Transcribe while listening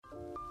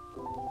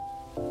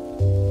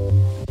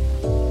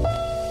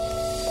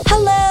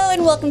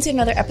welcome to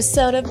another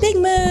episode of Big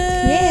Mood.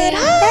 Yeah.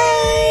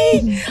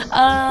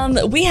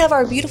 Hi. We have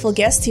our beautiful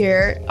guest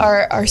here,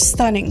 our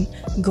stunning,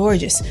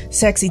 gorgeous,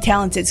 sexy,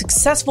 talented,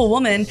 successful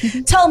woman.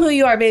 Tell them who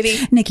you are, baby.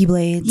 Nikki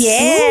Blades.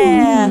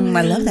 Yeah.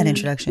 I love that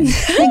introduction.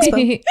 Thanks, Bo.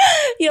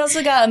 You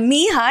also got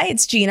me. Hi,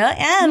 it's Gina.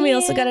 And we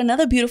also got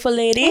another beautiful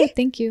lady. Oh,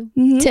 thank you.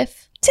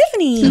 Tiff.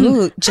 Tiffany.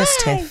 Ooh,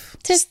 just Hi. Tiff.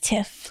 Just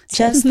Tiff.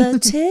 Just the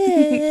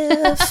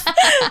Tiff.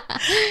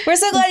 We're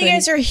so glad you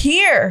guys are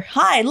here.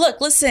 Hi,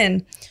 look,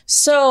 listen.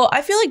 So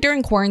I feel like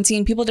during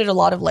quarantine, people did a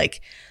lot of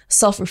like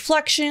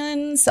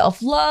self-reflection,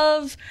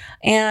 self-love.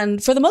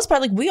 And for the most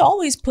part, like we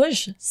always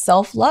push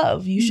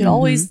self-love. You should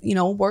always,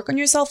 work on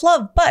your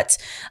self-love. But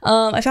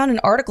I found an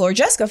article, or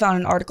Jessica found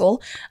an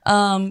article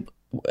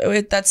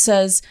that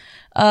says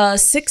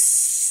 6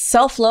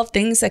 self-love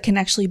things that can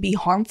actually be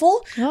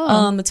harmful.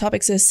 The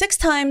topic says 6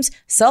 times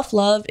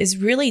self-love is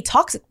really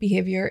toxic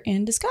behavior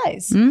in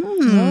disguise. And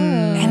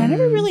I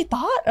never really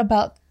thought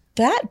about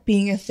that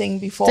being a thing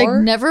before. It's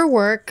like never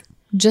work,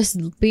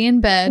 just be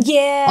in bed.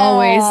 Yeah.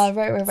 Always.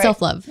 Right.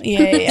 Self-love.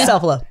 Yeah.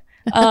 Self-love.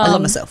 I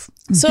love myself.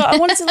 So I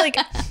wanted to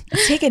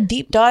take a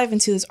deep dive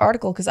into this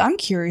article because I'm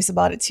curious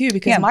about it too,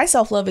 because my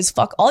self-love is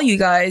fuck all you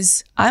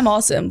guys. I'm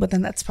awesome. But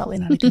then that's probably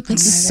not a good thing.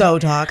 So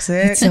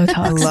toxic. So toxic.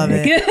 I love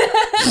it.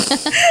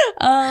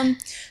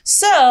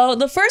 So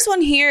the first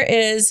one here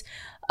is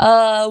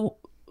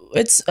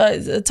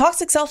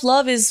toxic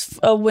self-love is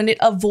when it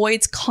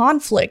avoids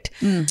conflict.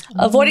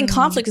 Avoiding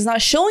conflict is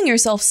not showing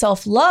yourself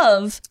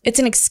self-love. It's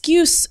an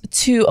excuse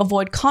to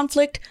avoid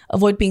conflict,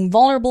 avoid being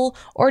vulnerable,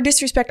 or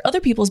disrespect other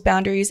people's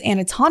boundaries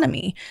and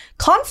autonomy.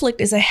 Conflict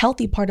is a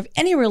healthy part of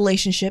any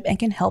relationship and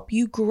can help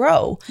you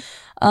grow.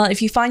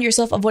 If you find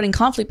yourself avoiding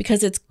conflict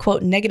because it's,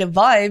 quote, negative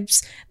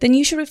vibes, then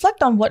you should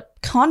reflect on what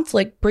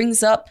conflict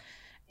brings up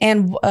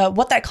and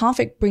what that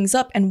conflict brings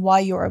up and why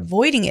you're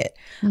avoiding it.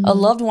 A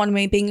loved one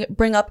may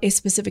bring up a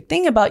specific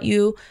thing about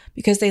you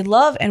because they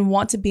love and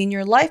want to be in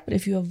your life. But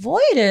if you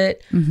avoid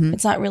it,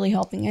 it's not really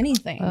helping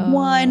anything.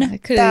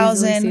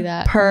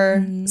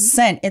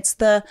 1000%. It's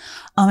the,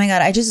 oh my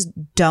God, I just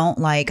don't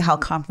like how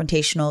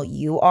confrontational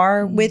you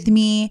are with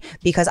me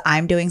because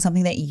I'm doing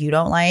something that you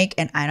don't like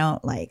and I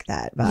don't like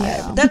that vibe.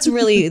 Yeah. That's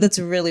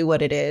really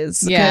what it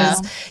is. Yeah.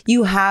 Because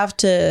you have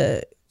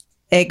to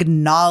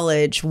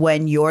acknowledge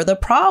when you're the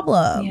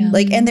problem. Yeah.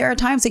 And there are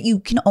times that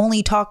you can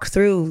only talk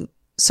through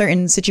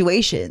certain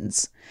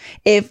situations.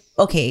 They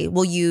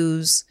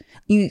use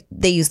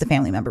the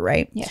family member,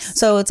 right? Yes.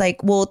 So it's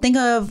like, well, think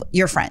of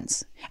your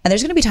friends. And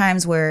there's going to be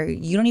times where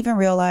you don't even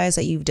realize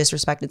that you've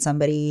disrespected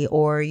somebody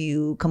or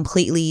you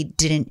completely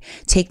didn't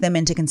take them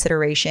into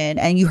consideration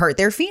and you hurt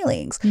their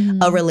feelings.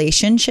 A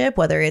relationship,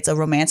 whether it's a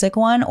romantic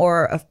one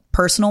or a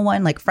personal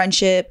one, like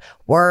friendship,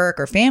 work,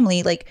 or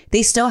family,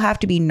 they still have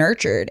to be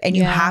nurtured and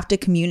you have to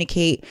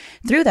communicate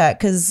through that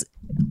because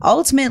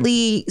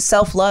ultimately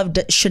self-love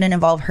shouldn't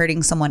involve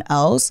hurting someone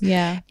else.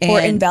 Yeah. Or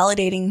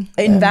invalidating.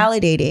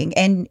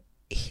 And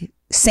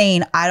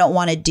saying, I don't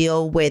want to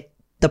deal with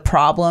the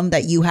problem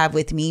that you have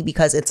with me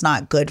because it's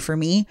not good for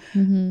me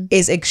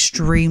is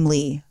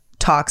extremely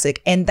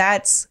toxic. And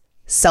that's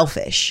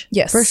selfish.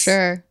 Yes. For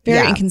sure.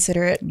 Very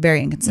inconsiderate.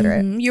 Very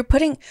inconsiderate. You're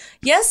putting,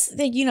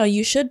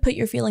 you should put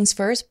your feelings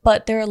first,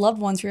 but there are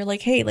loved ones where you're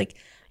like, hey,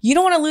 you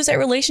don't want to lose that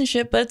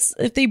relationship, but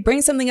if they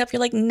bring something up,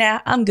 you're like, nah,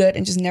 I'm good,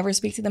 and just never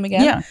speak to them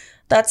again. Yeah.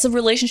 That's a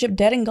relationship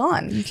dead and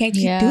gone. You can't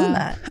keep doing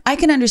that. I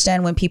can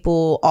understand when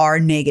people are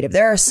negative.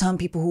 There are some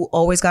people who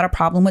always got a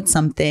problem with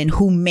something,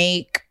 who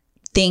make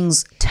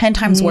things 10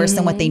 times worse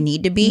than what they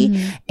need to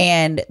be.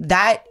 And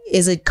that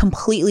is a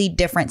completely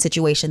different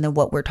situation than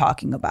what we're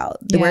talking about.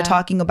 We're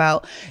talking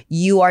about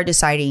you are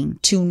deciding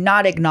to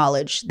not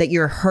acknowledge that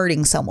you're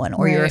hurting someone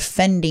or you're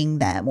offending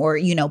them or,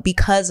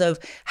 because of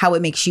how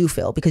it makes you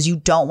feel, because you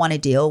don't want to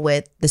deal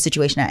with the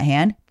situation at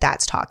hand.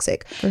 That's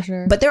toxic. For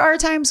sure. But there are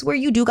times where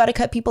you do got to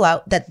cut people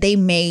out that they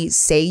may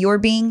say you're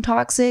being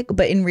toxic,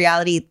 but in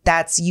reality,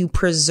 that's you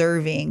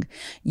preserving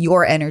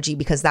your energy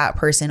because that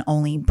person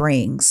only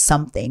brings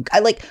something.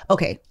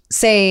 Okay,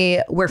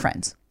 say we're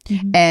friends.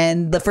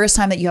 And the first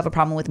time that you have a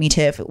problem with me,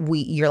 Tiff,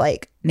 you're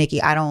like,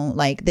 Nikki, I don't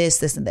like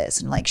this, and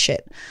this. And like,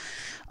 shit.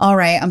 All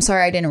right, I'm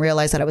sorry. I didn't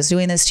realize that I was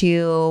doing this to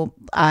you.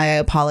 I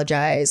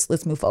apologize.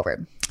 Let's move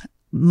forward.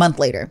 Month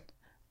later,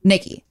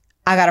 Nikki,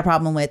 I got a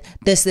problem with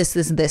this,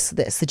 and this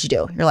that you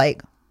do. You're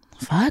like,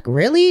 fuck,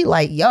 really?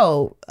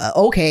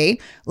 Okay,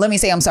 let me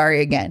say I'm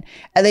sorry again.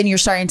 And then you're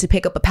starting to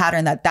pick up a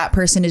pattern that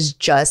person is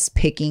just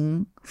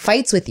picking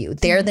fights with you.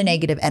 They're the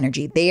negative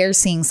energy. They are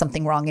seeing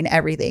something wrong in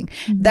everything.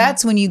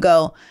 That's when you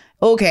go,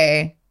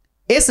 okay,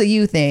 it's a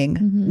you thing,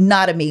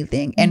 not a me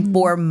thing. And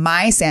for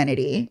my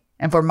sanity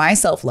and for my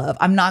self-love,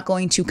 I'm not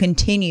going to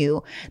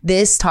continue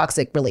this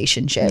toxic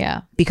relationship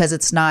because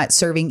it's not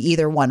serving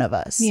either one of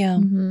us. Yeah.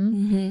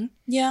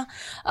 Yeah.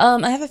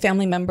 I have a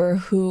family member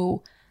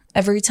who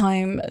every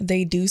time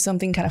they do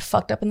something kind of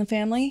fucked up in the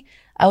family,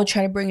 I would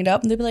try to bring it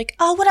up and they'd be like,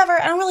 oh, whatever.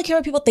 I don't really care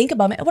what people think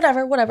about me.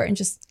 Whatever. And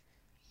just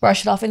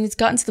brush it off. And it's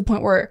gotten to the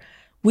point where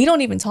we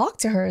don't even talk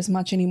to her as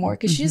much anymore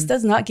because she just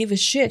does not give a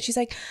shit. She's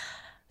like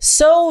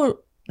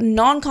so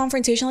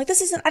non-confrontation, like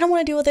this isn't, I don't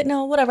want to deal with it.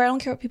 No, whatever. I don't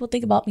care what people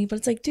think about me. But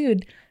it's like,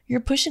 dude, you're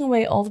pushing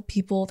away all the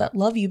people that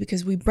love you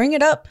because we bring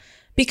it up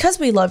because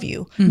we love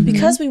you,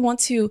 because we want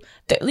to,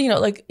 you know,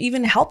 like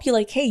even help you.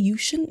 Like, hey, you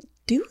shouldn't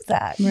do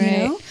that. You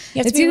know,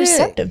 you have to be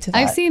receptive to that.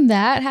 I've seen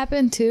that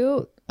happen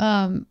too.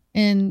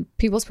 In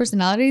people's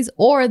personalities,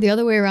 or the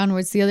other way around where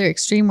it's the other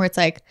extreme where it's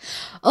like,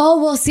 oh,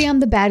 well, see,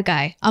 I'm the bad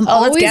guy. I'm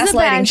always the bad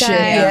guy. Shit,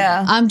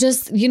 yeah. I'm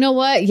just, you know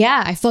what?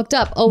 Yeah, I fucked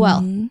up. Oh,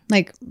 well,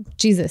 like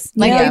Jesus.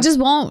 Like they just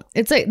won't.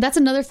 It's like, that's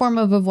another form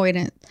of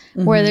avoidance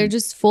where they're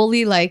just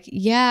fully like,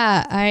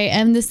 yeah, I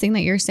am this thing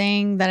that you're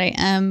saying that I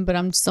am, but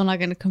I'm still not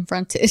going to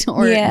confront it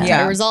or try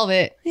to resolve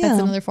it. That's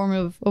another form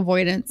of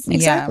avoidance.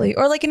 Exactly.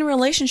 Or like in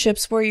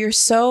relationships where you're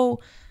so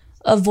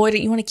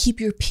avoidant, you want to keep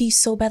your peace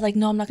so bad, like,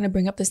 no, I'm not going to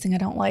bring up this thing I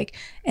don't like,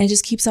 and it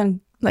just keeps on,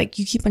 like,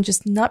 you keep on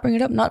just not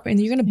bringing it up, and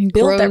you're going to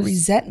build that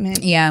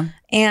resentment,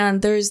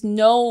 and there's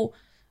no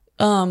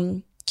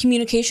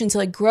communication to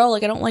like grow.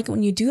 Like, I don't like it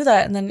when you do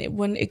that, and then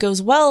when it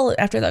goes well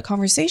after that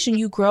conversation,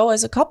 you grow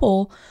as a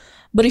couple.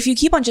 But if you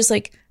keep on just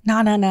like,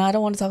 nah, I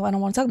don't want to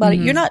talk about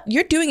it,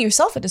 you're doing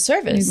yourself a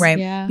disservice,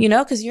 right? You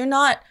know, because you're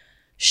not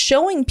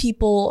showing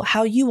people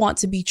how you want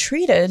to be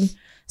treated.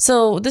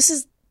 So this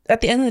is, at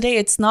the end of the day,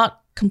 it's not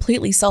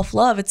completely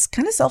self-love, it's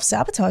kind of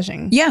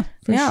self-sabotaging.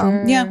 For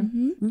sure.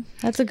 Mm-hmm.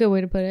 That's a good way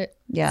to put it.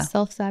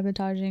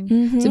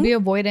 Self-sabotaging. To be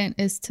avoidant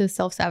is to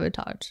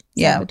self-sabotage.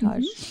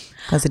 Sabotage.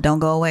 Because it don't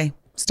go away,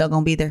 still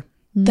gonna be there.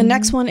 The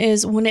next one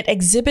is when it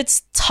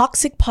exhibits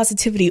toxic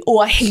positivity. Oh,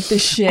 I hate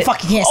this shit. I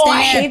fucking can't stand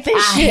I hate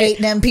this shit. I hate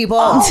them people.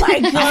 Oh my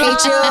God.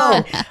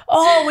 I hate you.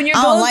 Oh, when you're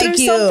going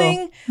through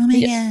something. Oh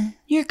my God.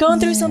 You're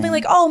going through something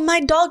like, oh, my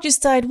dog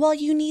just died. Well,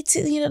 you need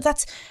to, you know,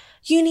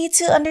 you need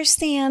to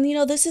understand, you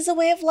know, this is a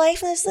way of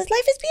life. And life is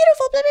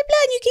beautiful, blah, blah, blah.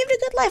 And you gave it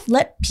a good life.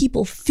 Let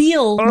people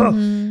feel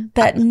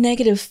that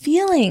negative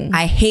feeling.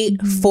 I hate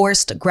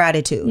forced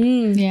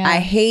gratitude. Yeah. I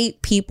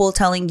hate people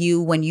telling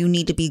you when you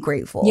need to be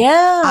grateful.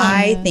 Yeah.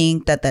 I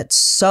think that that's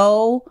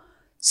so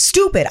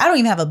stupid. I don't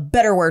even have a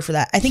better word for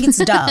that. I think it's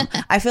dumb.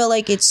 I feel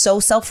like it's so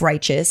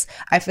self-righteous.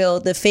 I feel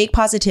the fake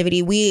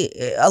positivity.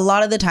 A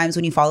lot of the times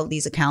when you follow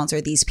these accounts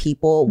or these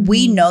people,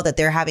 we know that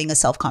they're having a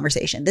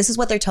self-conversation. This is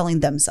what they're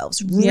telling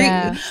themselves.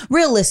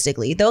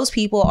 Realistically, those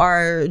people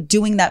are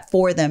doing that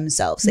for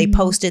themselves. They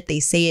post it, they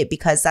say it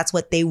because that's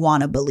what they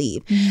want to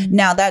believe.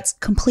 Now, that's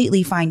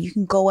completely fine. You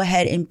can go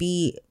ahead and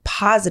be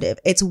positive.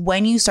 It's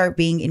when you start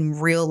being in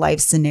real life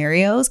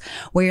scenarios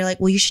where you're like,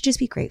 well, you should just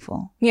be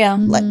grateful.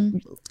 Like,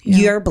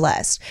 you're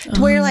blessed.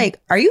 To where you're like,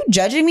 are you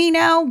judging me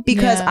now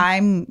because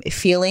I'm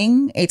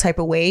feeling a type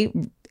of way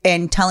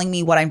and telling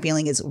me what I'm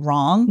feeling is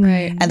wrong?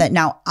 Right. And that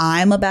now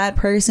I'm a bad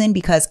person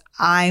because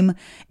I'm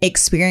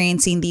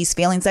experiencing these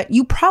feelings that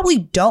you probably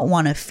don't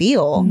want to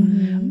feel,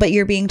 but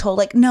you're being told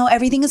like, no,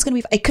 everything is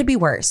going to be, it could be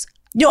worse.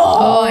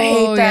 Oh, I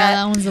hate that. Yeah,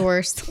 that one's the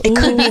worst. It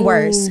could be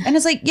worse. And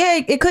it's like,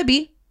 yeah, it could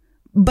be.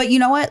 But you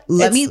know what?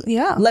 Let me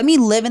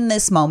live in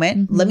this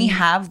moment. Let me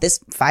have this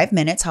 5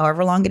 minutes,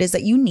 however long it is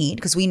that you need,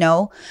 because we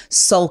know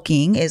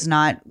sulking is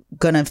not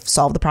going to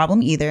solve the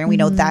problem either. And we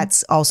know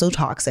that's also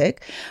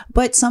toxic.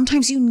 But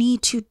sometimes you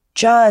need to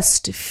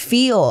just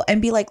feel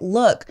and be like,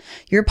 look,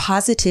 your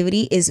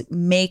positivity is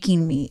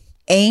making me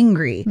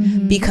angry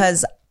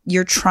because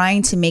you're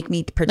trying to make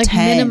me pretend.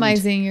 Like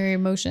minimizing your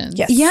emotions.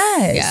 Yes.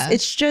 Yeah.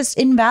 It's just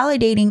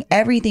invalidating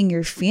everything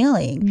you're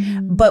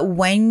feeling. But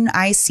when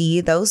I see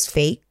those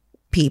fake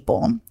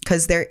people,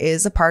 because there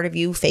is a part of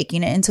you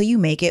faking it until you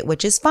make it,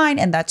 which is fine,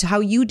 and that's how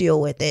you deal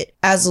with it.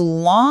 As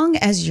long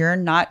as you're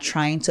not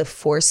trying to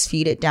force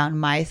feed it down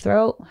my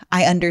throat,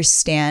 I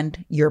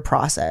understand your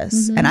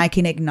process and I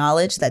can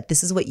acknowledge that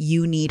this is what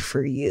you need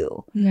for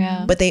you.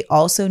 But they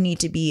also need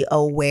to be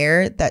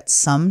aware that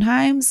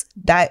sometimes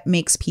that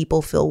makes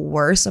people feel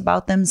worse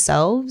about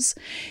themselves,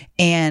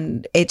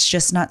 and it's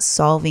just not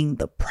solving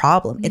the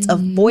problem. It's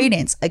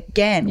avoidance.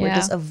 Again, we're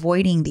just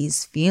avoiding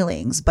these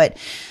feelings, but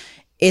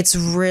it's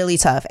really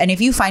tough. And if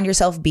you find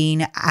yourself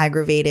being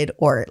aggravated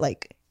or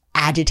like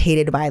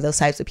agitated by those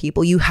types of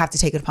people, you have to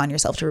take it upon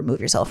yourself to remove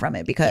yourself from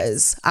it,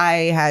 because I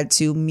had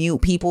to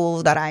mute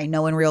people that I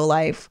know in real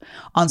life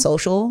on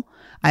social.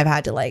 I've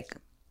had to like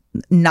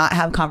not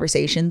have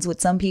conversations with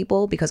some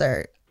people because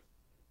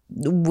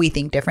we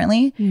think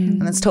differently,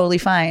 and that's totally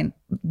fine.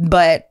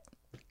 But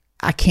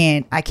I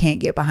can't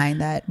get behind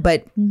that.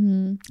 But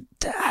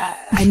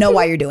I know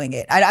why you're doing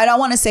it. I don't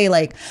want to say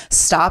like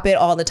stop it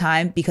all the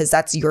time, because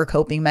that's your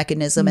coping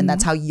mechanism and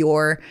that's how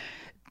you're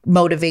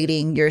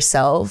motivating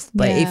yourself.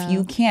 But if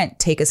you can't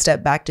take a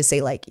step back to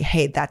say like,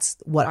 hey, that's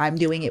what I'm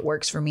doing, it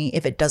works for me.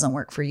 If it doesn't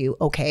work for you,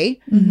 okay,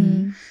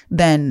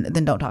 then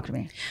don't talk to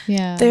me.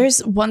 Yeah.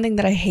 There's one thing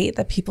that I hate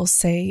that people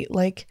say,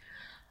 like,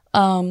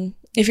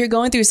 if you're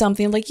going through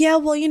something like, yeah,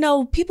 well, you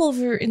know, people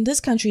in this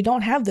country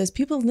don't have this.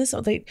 People in this,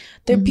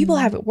 people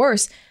have it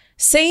worse.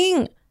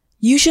 Saying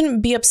you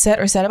shouldn't be upset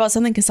or sad about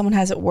something because someone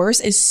has it worse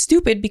is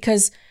stupid,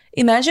 because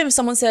Imagine if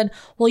someone said,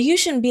 well, you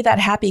shouldn't be that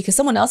happy because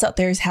someone else out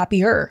there is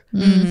happier.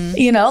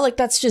 You know, like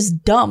that's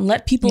just dumb.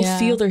 Let people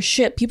feel their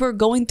shit. People are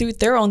going through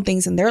their own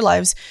things in their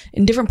lives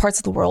in different parts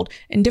of the world,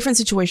 in different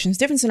situations,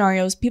 different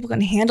scenarios. People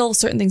can handle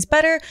certain things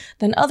better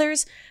than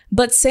others.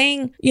 But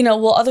saying, you know,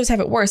 well, others have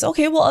it worse.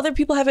 Okay, well, other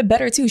people have it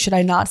better too. Should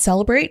I not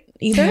celebrate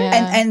either?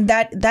 And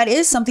that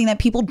is something that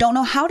people don't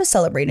know how to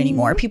celebrate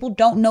anymore. People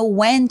don't know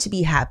when to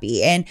be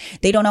happy, and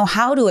they don't know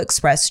how to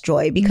express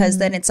joy, because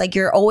then it's like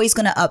you're always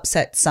going to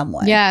upset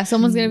someone. Yeah,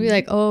 someone's going to be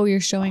like, oh, you're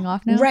showing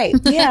off now? Right.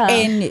 Yeah.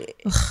 And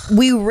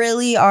we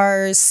really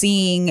are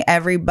seeing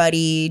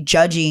everybody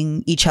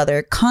judging each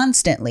other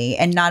constantly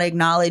and not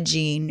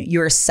acknowledging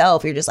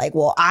yourself. You're just like,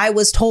 well, I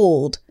was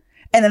told.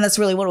 And then that's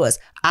really what it was.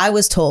 I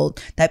was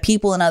told that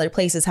people in other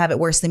places have it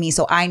worse than me,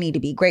 so I need to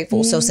be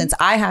grateful. So since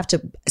I have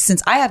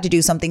to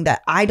do something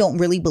that I don't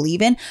really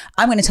believe in,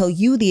 I'm going to tell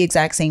you the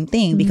exact same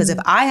thing, because if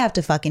I have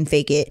to fucking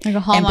fake it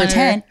like and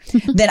pretend,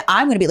 then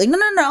I'm going to be like,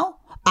 no.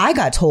 I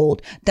got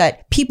told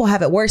that people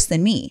have it worse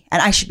than me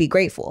and I should be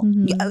grateful.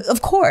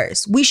 Of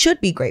course, we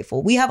should be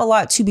grateful. We have a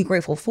lot to be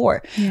grateful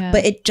for,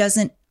 but it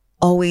doesn't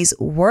always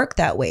work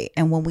that way.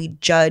 And when we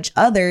judge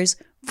others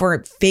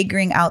for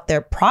figuring out their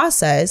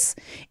process,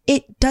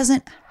 it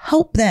doesn't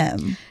help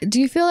them.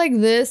 Do you feel like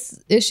this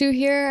issue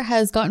here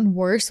has gotten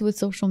worse with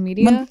social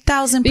media?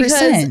 1000%.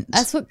 Because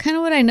that's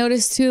what I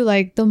noticed too.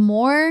 Like the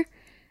more,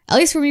 at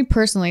least for me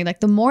personally, like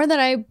the more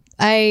that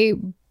I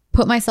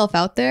put myself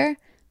out there,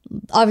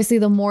 obviously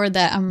the more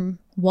that I'm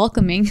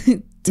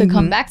welcoming to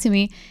come back to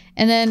me.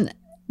 And then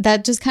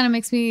that just kind of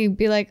makes me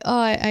be like, oh,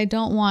 I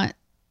don't want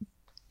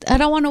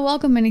to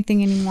welcome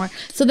anything anymore.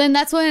 So then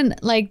that's when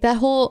like that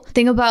whole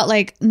thing about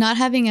like not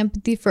having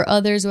empathy for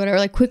others or whatever,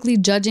 like quickly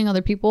judging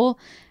other people,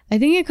 I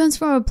think it comes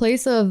from a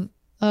place of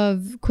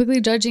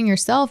quickly judging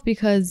yourself,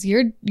 because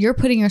you're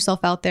putting yourself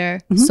out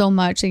there so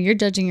much and you're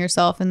judging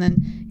yourself, and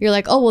then you're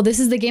like, oh well, this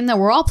is the game that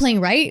we're all playing,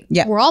 right?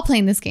 Yeah, we're all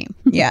playing this game.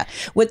 Yeah.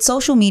 With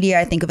social media,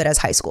 I think of it as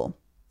high school.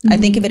 I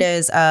think of it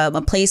as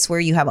a place where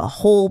you have a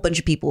whole bunch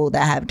of people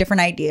that have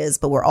different ideas,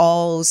 but we're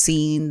all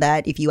seeing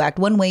that if you act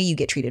one way, you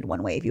get treated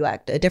one way. If you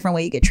act a different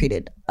way, you get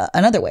treated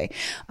another way.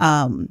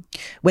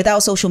 Without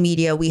social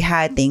media, we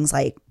had things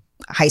like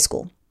high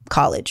school,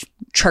 college,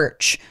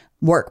 church,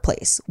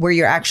 workplace, where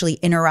you're actually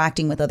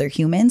interacting with other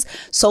humans.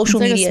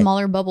 Social media, a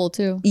smaller bubble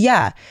too.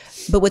 Yeah.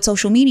 But with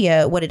social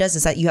media, what it does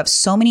is that you have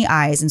so many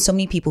eyes and so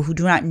many people who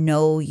do not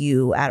know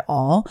you at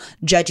all,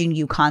 judging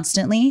you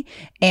constantly.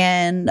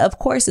 And of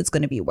course it's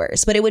going to be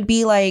worse. But it would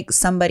be like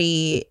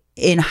somebody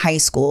in high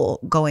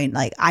school going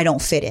like, I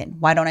don't fit in.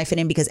 Why don't I fit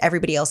in? Because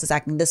everybody else is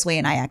acting this way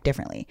and I act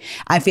differently.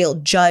 I feel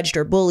judged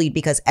or bullied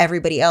because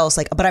everybody else,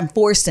 like, but I'm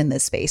forced in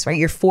this space, right?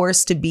 You're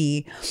forced to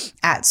be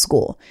at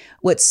school.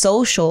 With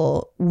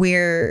social,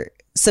 we're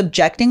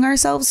subjecting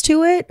ourselves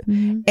to it.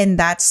 And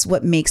that's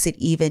what makes it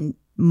even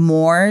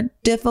more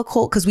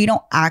difficult, because we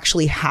don't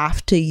actually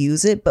have to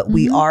use it, but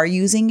we are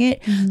using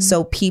it.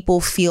 So people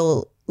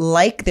feel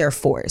like they're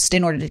forced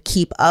in order to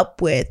keep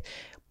up with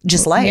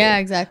just life. Yeah,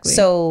 exactly.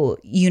 So,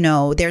 you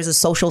know, there's a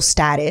social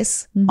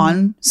status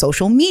on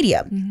social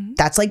media.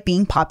 That's like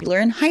being popular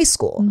in high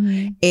school.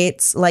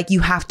 It's like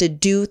you have to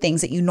do things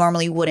that you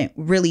normally wouldn't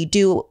really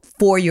do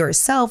for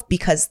yourself,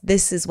 because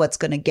this is what's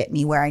going to get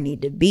me where I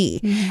need to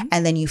be.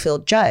 And then you feel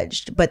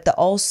judged. But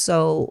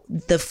also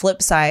the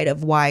flip side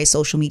of why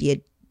social media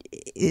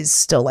is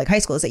still like high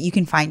school is that you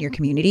can find your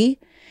community.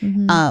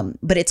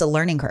 But it's a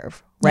learning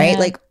curve, right?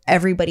 Like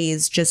everybody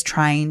is just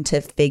trying to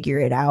figure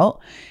it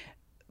out.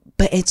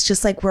 But it's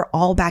just like we're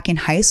all back in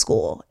high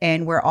school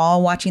and we're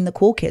all watching the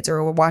cool kids,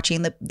 or we're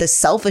watching the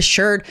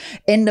self-assured,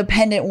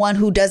 independent one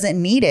who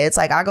doesn't need it. It's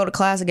like, I go to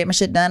class, I get my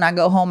shit done, I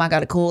go home, I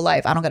got a cool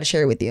life. I don't got to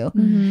share it with you.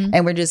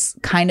 And we're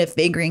just kind of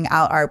figuring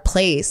out our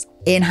place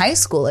in high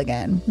school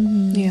again.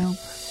 Yeah.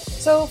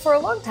 So for a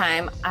long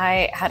time,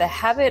 I had a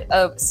habit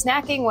of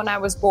snacking when I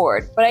was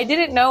bored, but I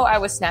didn't know I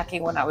was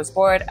snacking when I was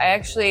bored. I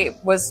actually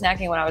was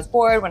snacking when I was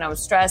bored, when I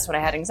was stressed, when I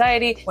had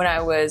anxiety, when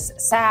I was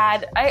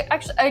sad.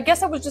 I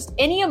guess I was just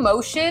any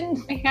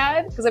emotion I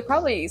had, because I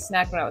probably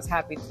snacked when I was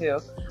happy too.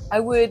 I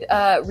would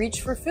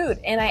reach for food,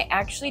 and I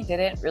actually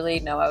didn't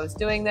really know I was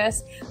doing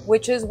this,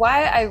 which is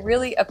why I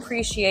really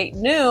appreciate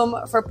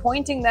Noom for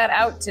pointing that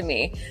out to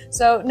me.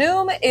 So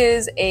Noom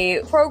is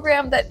a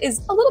program that is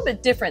a little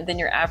bit different than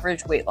your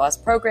average weight loss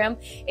program.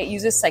 It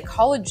uses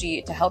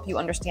psychology to help you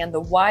understand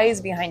the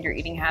whys behind your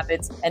eating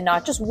habits, and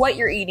not just what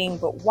you're eating,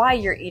 but why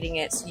you're eating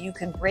it, so you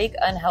can break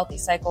unhealthy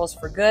cycles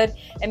for good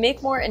and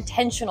make more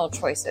intentional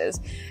choices.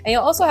 And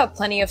you'll also have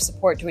plenty of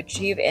support to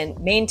achieve and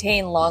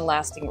maintain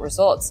long-lasting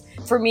results.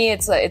 For me,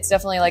 it's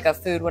definitely like a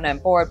food when I'm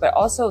bored, but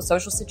also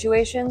social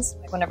situations.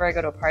 Like whenever I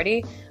go to a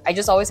party, I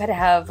just always had to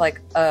have like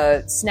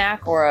a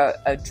snack or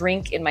a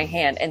drink in my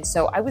hand. And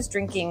so I was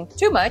drinking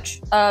too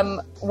much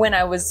when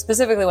I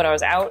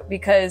was out,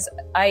 because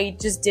I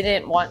just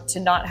didn't want to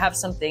not have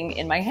something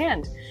in my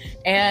hand.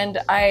 And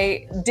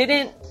I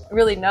didn't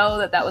really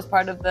know that was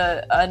part of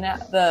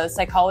the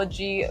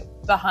psychology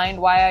behind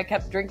why I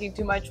kept drinking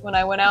too much when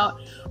I went out.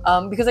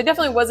 because I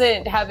definitely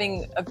wasn't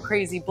having a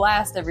crazy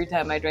blast every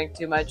time I drank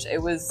too much.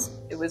 It was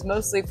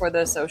mostly for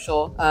the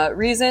social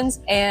reasons.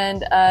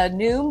 And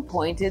Noom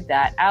pointed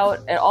that out.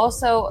 And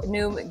also,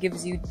 Noom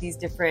gives you these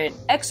different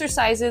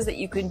exercises that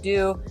you can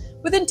do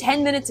within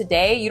 10 minutes a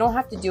day. You don't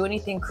have to do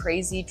anything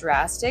crazy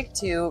drastic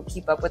to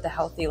keep up with a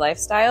healthy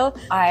lifestyle.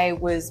 I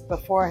was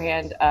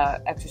beforehand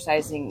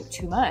exercising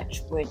too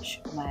much,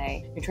 which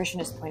my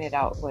nutritionist pointed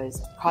out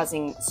was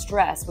causing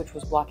stress, which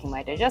was blocking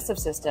my digestive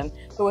system.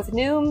 But with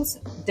Noom's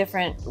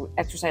different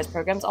exercise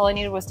programs, all I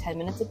needed was 10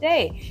 minutes a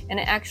day. And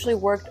it actually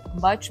worked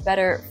much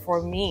better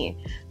for me.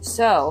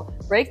 So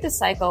break the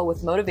cycle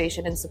with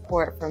motivation and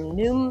support from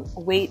Noom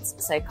Weight's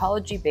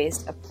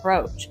psychology-based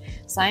approach.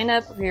 Sign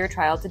up for your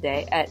trial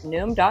today at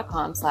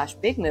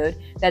Noom.com/bigmood.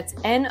 That's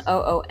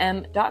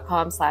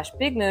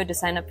NOOM.com/bigmood to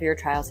sign up for your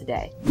trial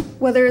today.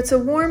 Whether it's a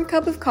warm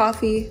cup of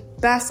coffee,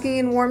 basking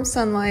in warm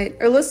sunlight,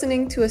 or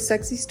listening to a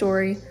sexy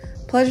story,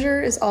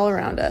 pleasure is all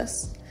around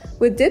us.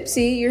 With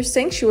Dipsea, your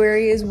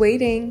sanctuary is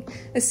waiting.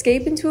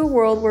 Escape into a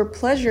world where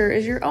pleasure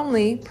is your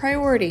only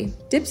priority.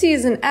 Dipsea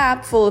is an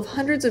app full of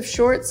hundreds of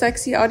short,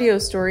 sexy audio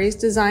stories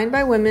designed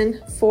by women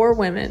for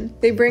women.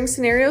 They bring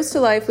scenarios to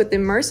life with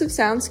immersive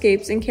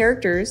soundscapes and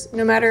characters,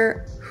 no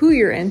matter who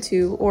you're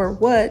into or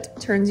what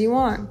turns you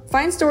on.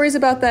 Find stories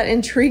about that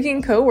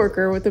intriguing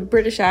coworker with a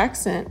British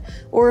accent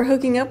or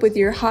hooking up with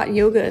your hot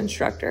yoga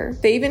instructor.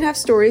 They even have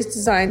stories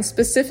designed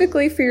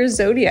specifically for your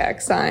zodiac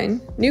sign.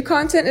 New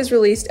content is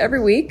released every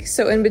week,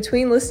 so in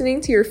between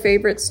listening to your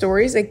favorite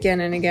stories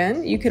again and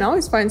again, you can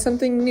always find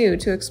something new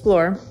to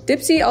explore.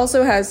 Dipsea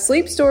also has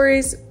sleep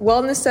stories,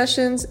 wellness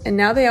sessions, and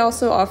now they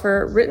also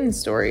offer written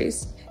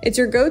stories. It's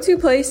your go-to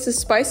place to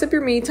spice up your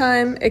me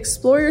time,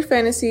 explore your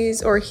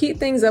fantasies, or heat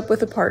things up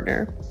with a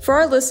partner. For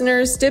our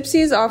listeners,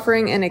 Dipsea is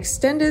offering an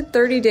extended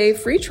 30-day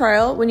free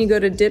trial when you go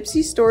to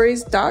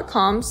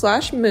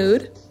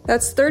dipseastories.com/mood.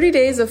 That's 30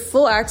 days of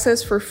full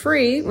access for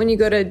free when you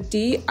go to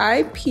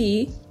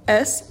DIPSEA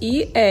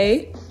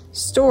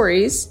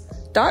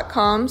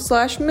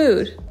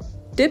stories.com/mood.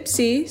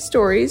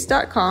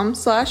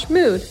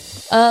 dipseastories.com/mood.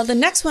 The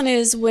next one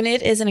is when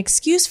it is an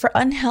excuse for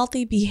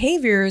unhealthy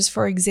behaviors.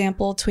 For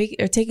example,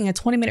 taking a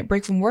 20-minute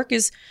break from work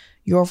is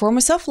your form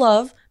of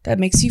self-love that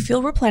makes you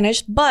feel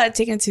replenished, but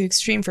taking it to the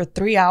extreme for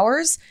 3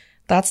 hours,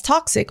 that's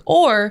toxic.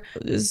 Or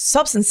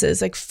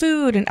substances like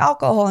food and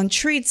alcohol and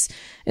treats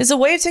is a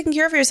way of taking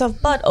care of yourself,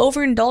 but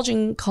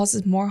overindulging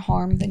causes more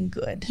harm than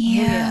good.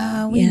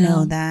 Yeah, we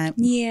know that.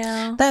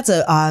 Yeah. That's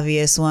an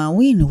obvious one.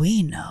 We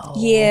know.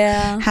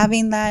 Yeah.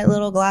 Having that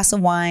little glass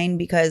of wine,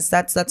 because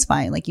that's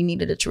fine. Like, you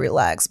needed it to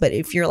relax. But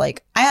if you're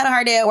like, I had a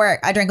hard day at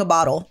work, I drank a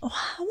bottle. Oh,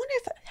 I wonder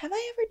have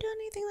I ever done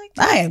anything like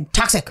that? I am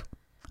toxic.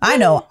 I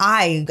know.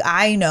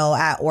 I know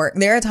at work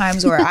there are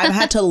times where I've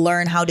had to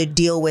learn how to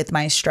deal with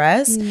my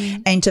stress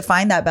and to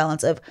find that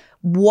balance of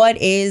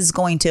what is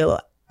going to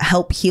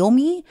help heal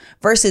me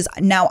versus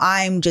now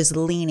I'm just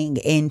leaning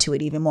into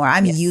it even more.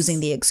 I'm using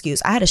the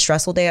excuse. I had a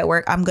stressful day at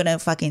work. I'm going to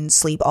fucking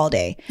sleep all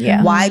day.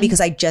 Yeah. Why? Because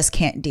I just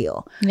can't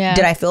deal. Yeah.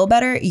 Did I feel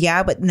better?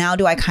 Yeah. But now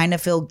do I kind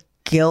of feel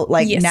guilt?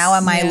 Like, now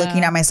am I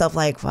looking at myself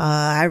like,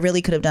 I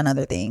really could have done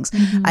other things.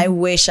 I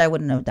wish I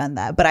wouldn't have done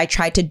that. But I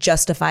tried to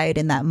justify it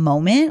in that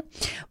moment.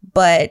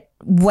 But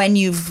when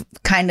you've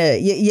kind of,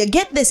 you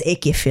get this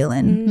icky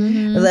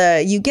feeling,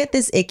 you get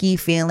this icky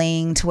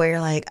feeling to where you're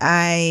like,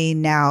 I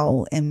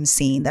now am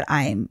seeing that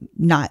I'm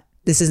not,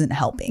 this isn't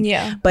helping.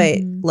 Yeah. But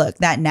look,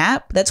 that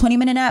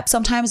 20-minute nap,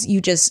 sometimes you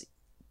just,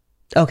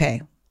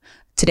 okay,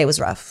 today was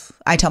rough.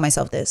 I tell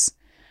myself this.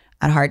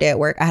 I had a hard day at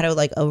work. I had a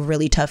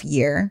really tough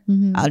year.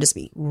 I'll just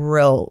be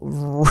real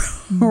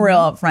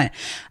upfront.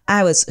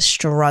 I was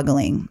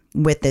struggling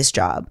with this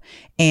job,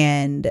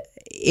 and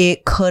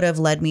it could have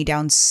led me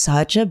down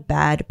such a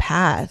bad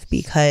path,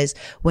 because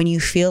when you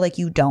feel like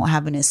you don't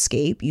have an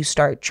escape, you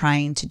start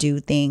trying to do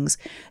things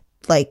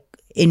like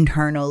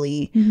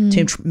internally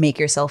to make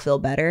yourself feel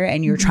better,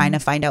 and you're trying to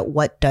find out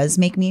what does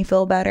make me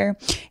feel better.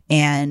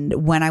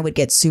 And when I would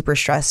get super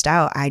stressed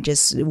out, I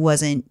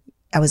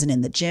wasn't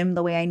in the gym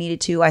the way I needed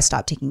to. I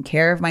stopped taking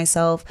care of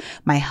myself,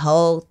 my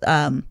health,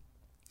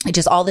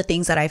 just all the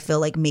things that I feel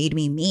like made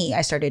me,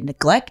 I started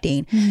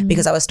neglecting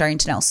because I was starting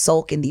to now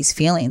sulk in these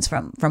feelings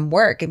from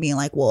work and being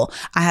like, well,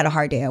 I had a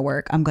hard day at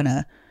work.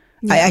 I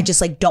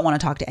just don't want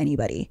to talk to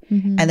anybody.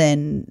 And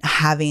then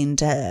having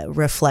to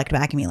reflect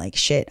back and be like,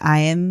 shit, I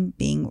am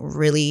being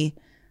really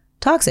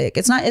toxic.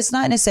 It's not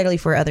necessarily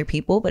for other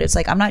people, but it's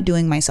like, I'm not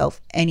doing myself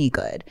any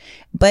good.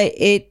 But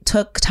it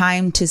took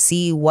time to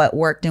see what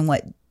worked and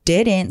what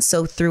didn't.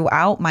 So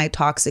throughout my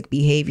toxic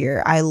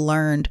behavior, I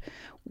learned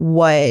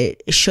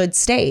what should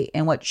stay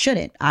and what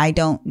shouldn't. I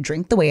don't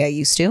drink the way I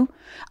used to.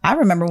 I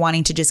remember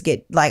wanting to just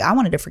I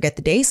wanted to forget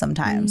the day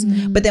sometimes.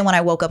 But then when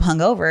I woke up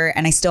hungover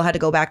and I still had to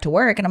go back to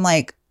work, and I'm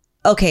like,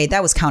 okay,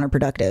 that was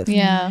counterproductive.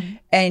 Yeah.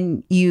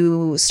 And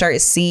you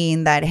start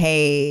seeing that,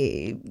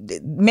 hey,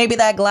 maybe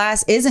that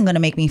glass isn't going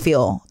to make me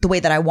feel the way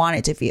that I want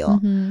it to feel.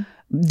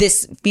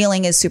 this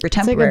feeling is super It's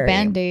temporary. like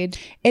a Band-Aid.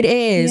 It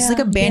is. It's like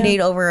a Yeah.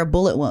 Band-Aid over a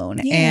bullet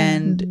wound.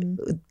 And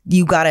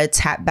you got to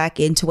tap back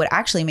into what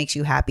actually makes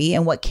you happy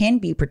and what can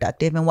be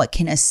productive and what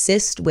can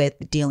assist with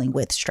dealing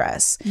with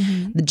stress.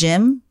 The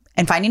gym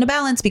and finding a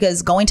balance,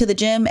 because going to the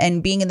gym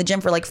and being in the gym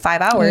for like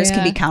 5 hours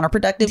can be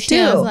counterproductive too.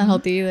 Yeah, it's not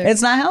healthy either.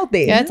 It's not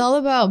healthy. Yeah, it's all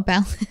about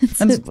balance.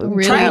 It's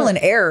really- Trial and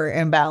error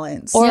and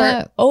balance. Or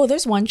Yeah.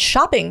 there's one,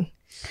 shopping.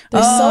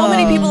 There's so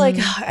many people like,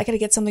 I gotta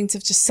get something to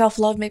just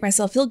self-love, make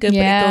myself feel good, but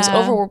it goes Yeah.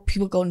 over where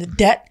people go into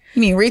debt.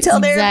 You mean retail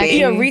therapy? Exactly.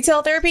 You know,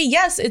 retail therapy,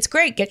 yes, it's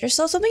great. Get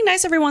yourself something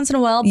nice every once in a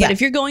while. But Yeah. if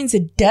you're going to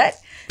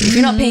debt, if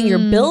you're not paying your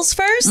bills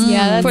first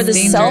Yeah, for that's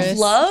the dangerous.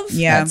 self-love,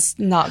 Yeah. that's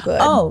not good.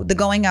 Oh, the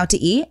going out to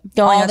eat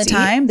Going all out the to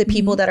time. The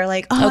people that are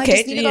like, oh, I okay,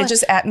 just need to you go.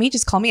 just at me,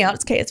 just call me out.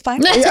 It's okay, it's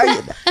fine.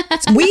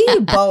 We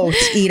both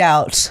eat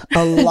out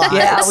a lot.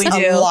 Yeah, we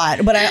do. A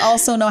lot. But I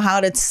also know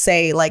how to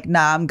say like,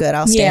 nah, I'm good.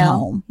 I'll stay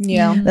home.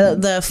 Yeah.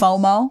 The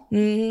FOMO.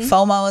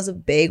 FOMO is a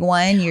big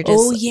one. You're just,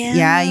 Oh,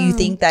 yeah. you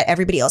think that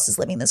everybody else is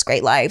living this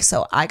great life.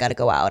 So I got to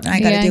go out and I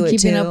got to do it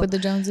keeping too. up with the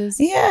Joneses.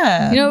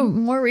 Yeah. You know,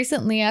 more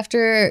recently,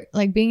 after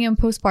like being in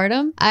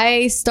postpartum,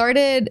 I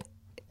started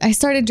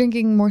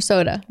drinking more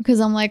soda because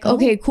I'm like,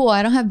 okay, cool.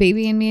 I don't have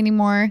baby in me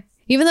anymore.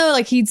 Even though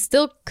like he's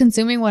still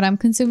consuming what I'm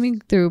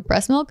consuming through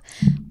breast milk,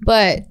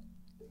 but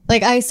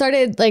like I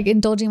started like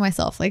indulging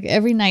myself like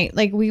every night.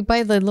 Like we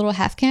buy the little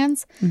half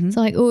cans. So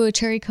like, ooh, a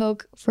cherry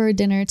Coke for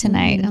dinner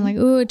tonight. And I'm like,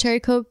 ooh, a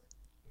cherry Coke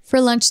for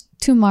lunch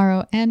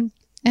tomorrow and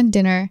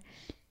dinner.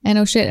 And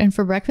oh shit, and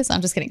for breakfast?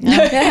 I'm just kidding.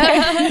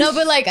 No,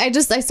 but like I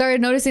started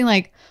noticing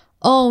like,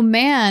 oh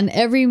man,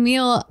 every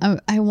meal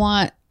I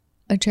want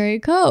a cherry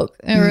Coke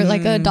or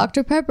like a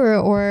Dr. Pepper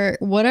or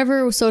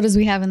whatever sodas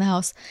we have in the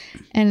house.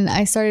 And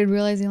I started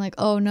realizing like,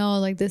 oh no,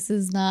 like this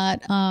is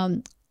not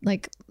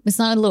like it's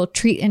not a little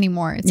treat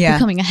anymore. It's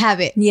becoming a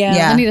habit.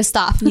 Yeah. I need to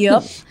stop.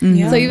 Yep.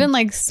 So even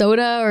like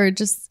soda or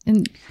just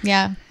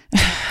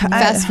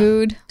fast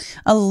food.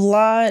 A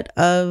lot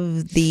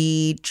of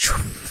the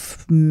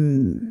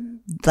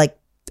like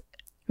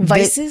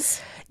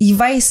Vices.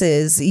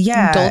 vices,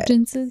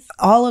 Indulgences.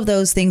 all of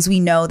those things, we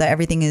know that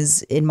everything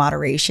is in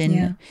moderation.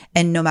 Yeah.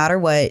 And no matter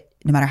what,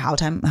 no matter how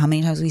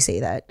many times we say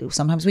that,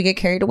 sometimes we get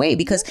carried away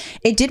because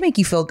it did make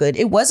you feel good.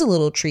 It was a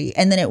little treat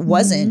and then it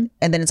wasn't.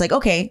 And then it's like,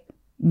 okay,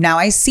 now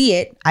I see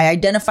it. I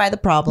identify the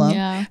problem.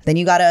 Yeah. Then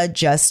you got to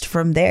adjust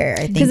from there. I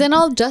think. Because then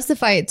I'll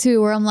justify it too,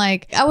 where I'm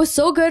like, I was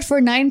so good for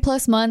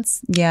 9+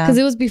 months. Yeah. Because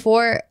it was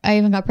before I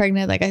even got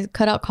pregnant. Like I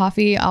cut out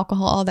coffee,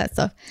 alcohol, all that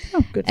stuff.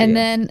 Oh, good for And you.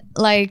 then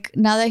like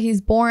now that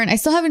he's born, I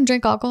still haven't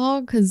drank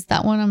alcohol because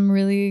that one I'm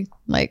really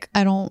like,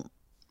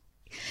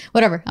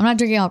 whatever. I'm not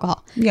drinking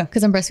alcohol. Yeah.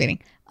 Because I'm breastfeeding.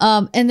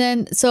 And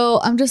then so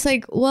I'm just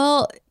like,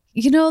 well,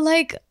 you know,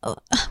 like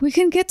we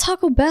can get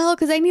Taco Bell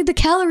because I need the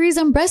calories.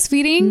 I'm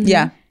breastfeeding.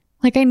 Yeah.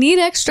 Like I need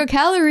extra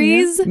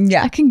calories.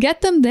 Yeah. I can get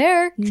them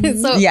there.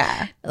 So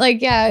Yeah.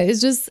 like, yeah, it's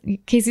just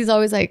Casey's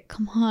always like,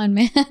 come on,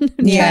 man. I'm trying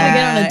to Yeah.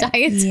 get on a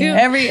diet too. Yeah.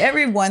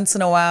 Every once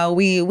in a while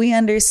we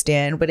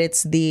understand, but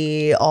it's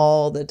the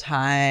all the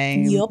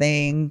time Yup.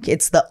 thing.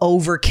 It's the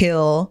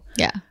overkill.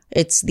 Yeah.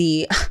 It's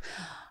the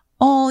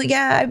oh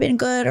yeah, I've been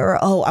good, or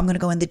oh, I'm gonna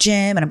go in the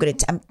gym and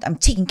I'm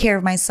taking care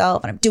of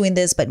myself and I'm doing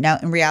this, but now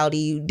in reality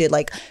you did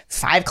like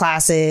 5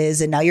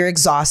 classes and now you're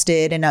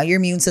exhausted and now your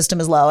immune system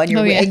is low and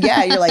you're and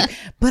you're like,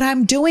 but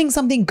I'm doing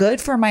something good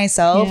for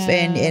myself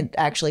and it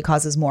actually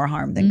causes more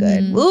harm than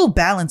good. Ooh,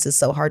 balance is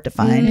so hard to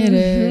find. It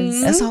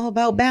is. It's all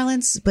about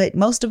balance, but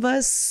most of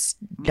us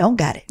don't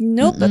got it.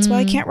 Nope, that's why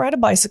I can't ride a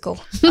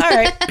bicycle. All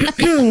right.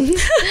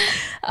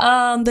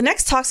 The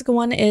next toxic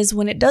one is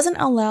when it doesn't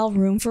allow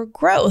room for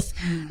growth.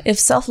 If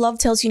self-love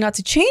tells you not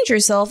to change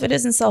yourself, it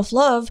isn't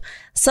self-love.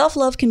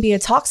 Self-love can be a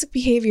toxic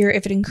behavior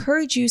if it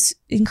encourages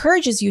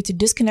you to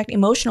disconnect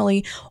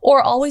emotionally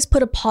or always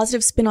put a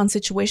positive spin on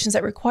situations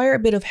that require a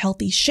bit of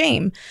healthy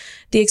shame.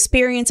 The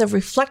experience of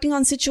reflecting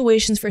on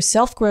situations for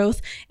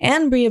self-growth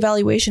and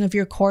reevaluation of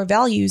your core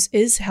values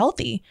is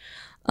healthy.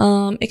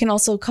 It can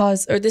also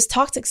this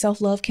toxic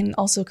self-love can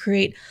also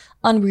create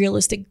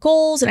unrealistic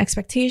goals and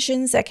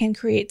expectations that can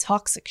create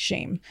toxic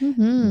shame.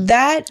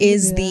 That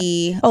is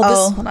the hold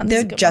on, this is they're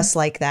a good just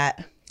like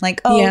that.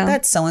 Like,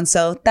 that's so and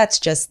so. That's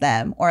just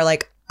them. Or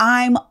like,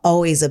 I'm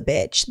always a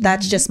bitch.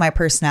 That's just my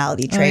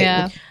personality trait.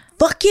 yeah.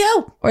 Fuck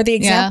you. Or the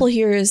example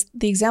here is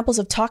the examples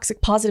of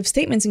toxic positive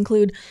statements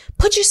include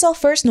put yourself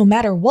first no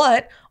matter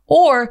what,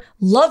 or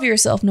love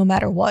yourself no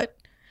matter what.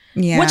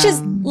 Yeah. Which is,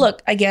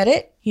 look, I get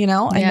it. You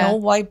know, I know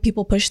why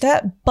people push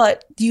that,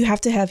 but you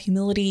have to have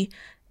humility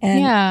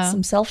and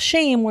some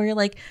self-shame where you're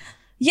like,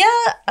 yeah,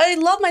 I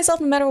love myself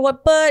no matter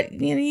what, but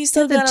you know, you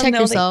still You have gotta to check know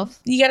yourself.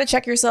 You gotta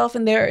check yourself,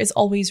 and there is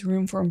always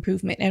room for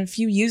improvement. And if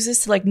you use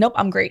this to like, nope,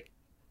 I'm great,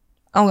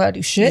 I don't gotta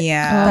do shit.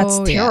 Yeah. That's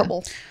Oh, yeah.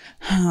 terrible.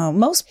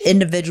 Most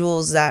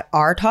individuals that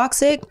are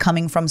toxic,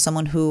 coming from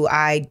someone who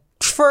I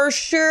for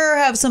sure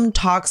have some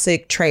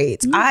toxic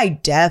traits. I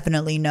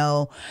definitely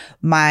know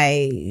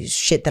my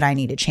shit that I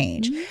need to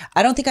change.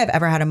 I don't think I've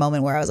ever had a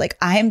moment where I was like,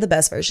 I am the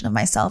best version of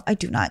myself. I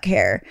do not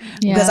care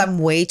because I'm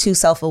way too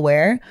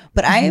self-aware.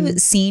 But I've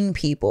seen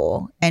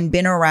people and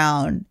been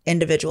around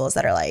individuals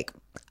that are like,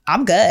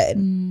 I'm good.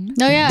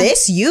 Oh, yeah.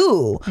 This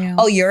you. Yeah.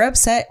 Oh, you're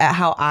upset at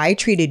how I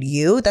treated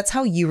you? That's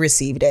how you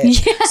received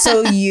it. Yeah.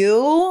 So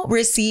you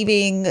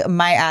receiving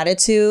my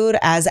attitude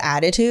as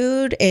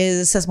attitude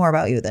says more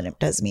about you than it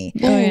does me.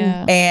 Oh,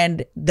 yeah.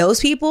 And those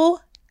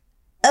people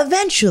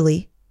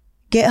eventually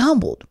get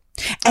humbled.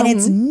 And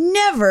it's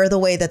never the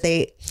way that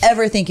they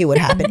ever think it would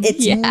happen.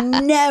 It's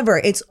never.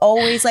 It's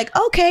always like,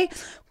 okay,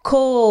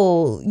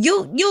 cool.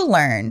 You'll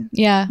learn.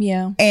 Yeah.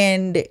 Yeah.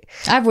 And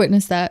I've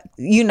witnessed that.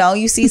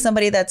 you see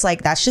somebody that's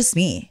like, that's just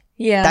me.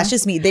 Yeah. That's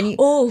just me. Then you,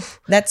 Oh,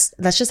 that's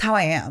just how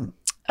I am.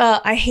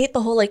 I hate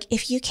the whole like,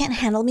 if you can't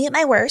handle me at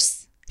my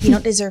worst, you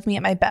don't deserve me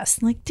at my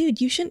best. I'm like, dude,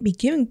 you shouldn't be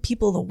giving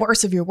people the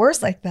worst of your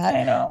worst like that.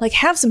 I know. Like,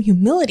 have some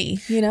humility,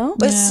 you know?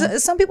 But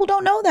some people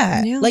don't know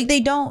that. Yeah. Like they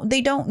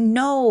don't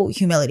know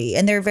humility,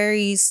 and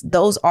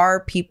those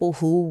are people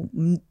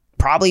who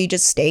probably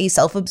just stay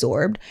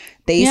self-absorbed.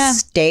 They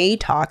stay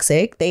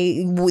toxic.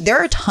 There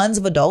are tons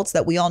of adults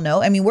that we all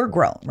know. I mean, we're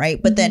grown, right?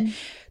 But then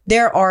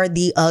there are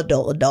the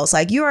adults.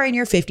 Like, you are in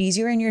your 50s,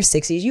 you're in your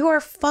 60s, you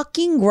are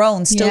fucking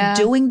grown, still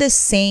doing the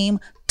same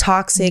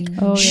toxic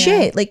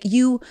shit. Like,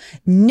 you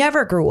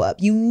never grew up.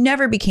 You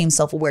never became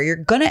self-aware. You're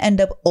gonna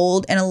end up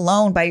old and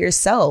alone by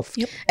yourself.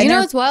 Yep. And You know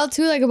what's wild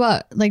too, like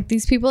about like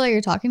these people that you're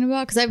talking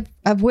about, because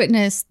I've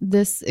witnessed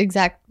this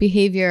exact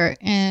behavior,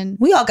 and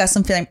we all got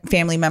some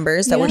family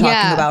members that we're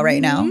talking about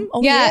right now.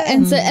 Oh,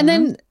 and so and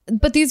then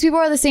but these people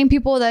are the same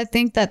people that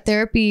think that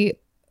therapy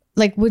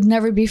like would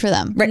never be for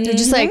them. Right. They're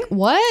just like,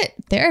 what?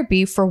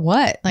 Therapy for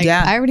what? Like,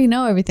 I already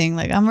know everything.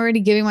 Like, I'm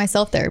already giving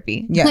myself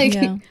therapy. Yeah. Like,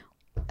 Yeah.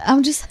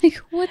 I'm just like,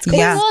 what's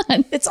going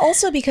on? It's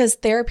also because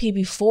therapy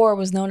before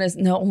was known as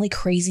only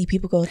crazy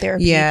people go to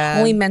therapy. Yeah,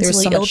 Only there was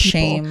mentally so ill much people.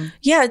 shame.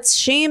 Yeah, it's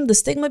shame, the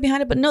stigma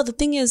behind it. But no, the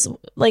thing is,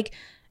 like,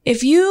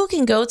 if you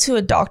can go to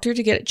a doctor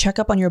to get a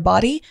checkup on your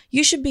body,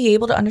 you should be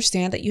able to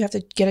understand that you have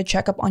to get a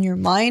checkup on your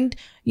mind,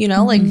 you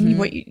know, like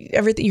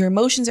everything, your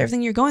emotions,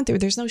 everything you're going through.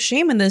 There's no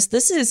shame in this.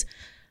 This is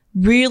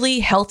really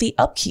healthy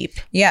upkeep.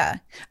 Yeah.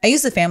 I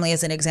use the family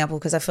as an example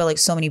because I feel like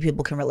so many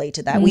people can relate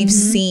to that. We've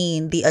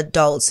seen the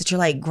adults that you're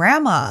like,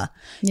 grandma,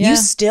 you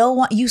still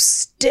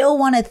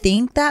want to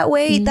think that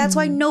way. That's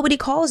why nobody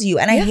calls you.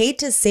 And I hate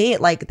to say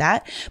it like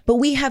that, but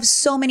we have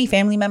so many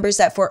family members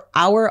that for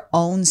our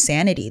own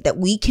sanity that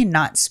we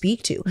cannot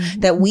speak to,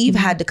 that we've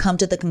had to come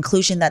to the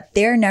conclusion that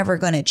they're never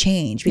going to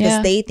change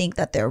because they think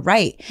that they're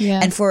right.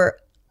 Yeah. And for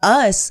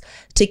us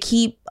to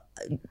keep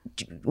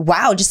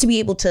just to be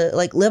able to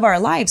like live our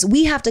lives,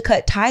 we have to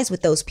cut ties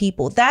with those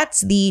people. That's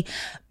the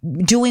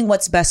doing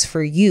what's best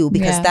for you,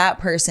 because that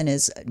person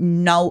is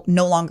no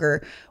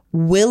longer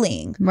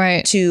willing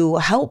to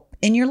help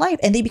in your life,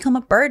 and they become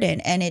a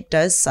burden. And it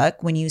does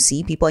suck when you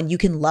see people and you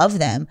can love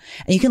them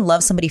and you can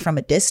love somebody from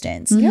a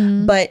distance.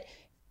 But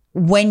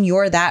when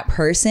you're that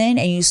person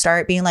and you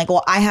start being like,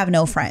 well, I have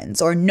no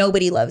friends, or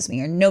nobody loves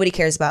me, or nobody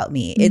cares about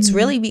me, it's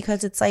really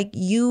because it's like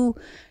you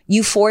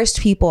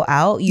forced people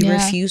out. You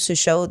refuse to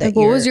show that. Like,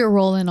 what was your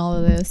role in all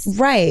of this?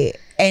 Right.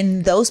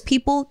 And those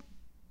people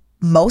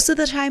most of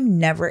the time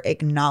never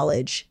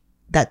acknowledge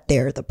that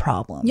they're the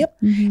problem. Yep.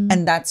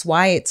 And that's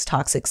why it's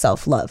toxic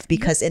self-love,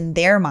 because in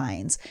their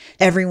minds,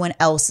 everyone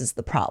else is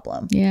the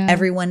problem. Yeah.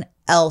 Everyone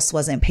else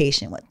wasn't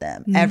patient with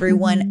them.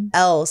 Everyone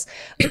else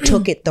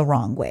took it the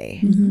wrong way.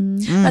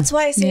 That's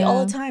why I say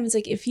all the time, it's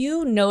like, if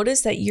you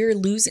notice that you're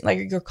losing,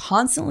 like you're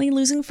constantly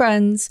losing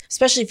friends,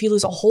 especially if you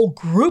lose a whole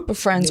group of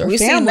friends or We've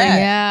seen family.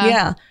 that.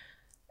 Yeah.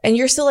 And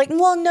you're still like,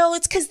 well, no,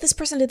 it's because this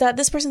person did that.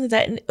 This person did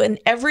that. And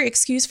every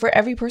excuse for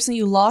every person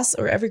you lost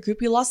or every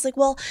group you lost, like,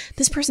 well,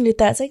 this person did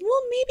that. It's like,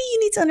 well, maybe you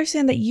need to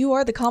understand that you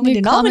are the common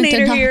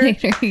denominator here.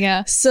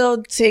 Yeah.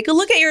 So take a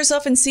look at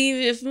yourself and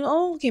see if,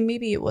 okay,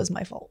 maybe it was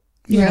my fault.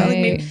 You know, like,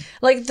 maybe,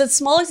 like the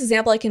smallest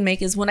example I can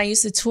make is when I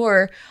used to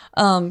tour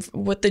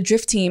with the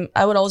Drift team,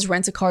 I would always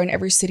rent a car in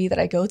every city that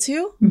I go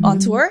to on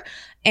tour.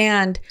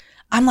 And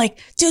I'm like,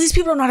 dude, these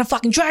people don't know how to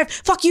fucking drive.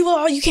 Fuck you,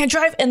 you can't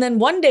drive. And then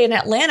one day in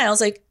Atlanta, I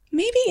was like,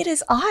 maybe it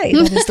is I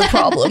that is the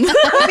problem.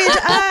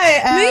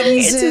 Maybe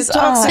it is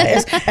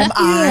toxic. Am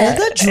I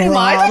the drama? Am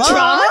I the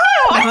drama?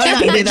 No, I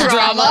can't be the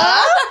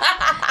drama.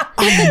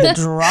 I'm the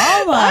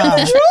drama. I'm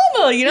the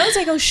drama. You know, it's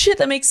like, oh shit,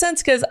 that makes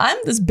sense because I'm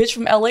this bitch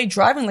from LA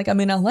driving like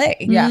I'm in LA.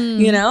 Yeah.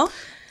 You know?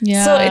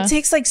 Yeah. So it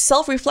takes like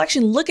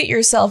self-reflection. Look at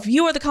yourself.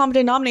 You are the common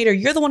denominator.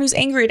 You're the one who's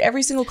angry at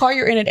every single car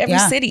you're in at every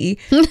city.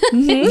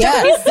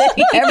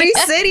 Every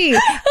city.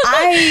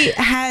 I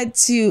had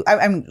to,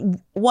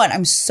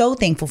 I'm so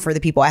thankful for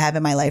the people I have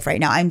in my life right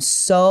now. I'm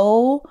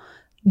so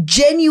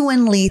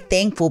genuinely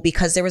thankful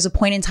because there was a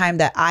point in time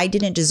that I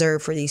didn't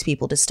deserve for these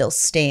people to still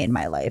stay in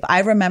my life. I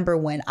remember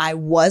when I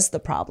was the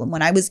problem,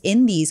 when I was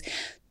in these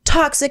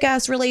toxic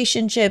ass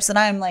relationships, and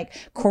I'm like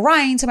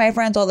crying to my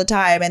friends all the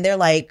time, and they're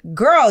like,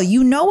 girl,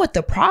 you know what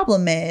the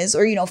problem is,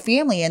 or, you know,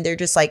 family, and they're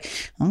just like,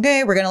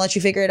 okay, we're gonna let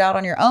you figure it out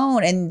on your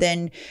own. And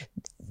then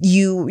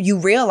you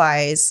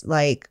realize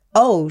like,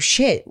 oh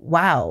shit,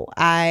 wow,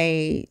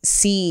 I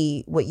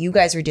see what you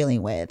guys are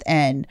dealing with.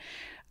 And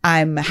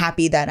I'm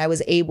happy that I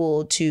was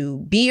able to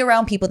be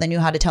around people that knew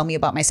how to tell me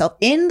about myself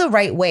in the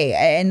right way.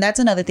 And that's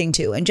another thing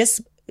too. And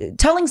just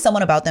telling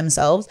someone about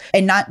themselves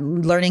and not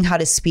learning how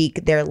to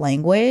speak their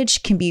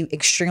language can be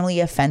extremely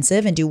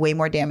offensive and do way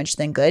more damage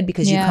than good,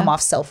 because you come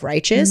off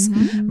self-righteous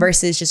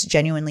versus just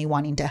genuinely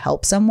wanting to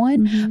help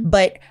someone.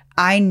 But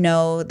I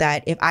know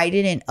that if I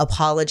didn't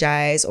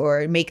apologize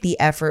or make the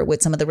effort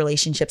with some of the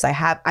relationships I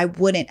have, I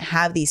wouldn't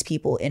have these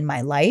people in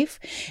my life.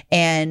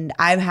 And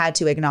I've had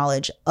to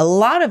acknowledge a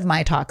lot of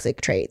my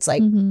toxic traits.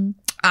 Like,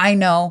 I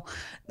know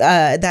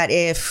that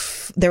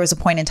if there was a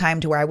point in time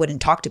to where I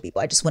wouldn't talk to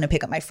people, I just wouldn't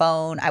pick up my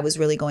phone. I was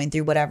really going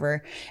through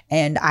whatever,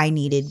 and I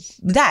needed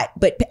that.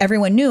 But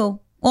everyone knew,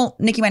 well,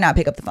 Nikki might not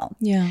pick up the phone.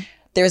 Yeah.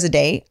 There was a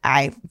day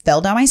I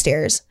fell down my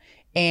stairs,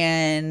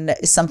 and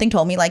something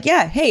told me like,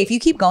 yeah, hey, if you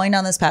keep going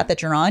down this path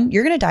that you're on,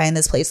 you're going to die in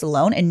this place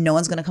alone, and no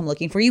one's going to come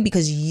looking for you,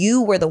 because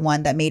you were the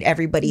one that made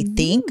everybody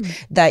think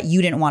that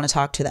you didn't want to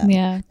talk to them.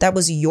 Yeah. That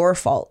was your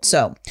fault.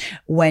 So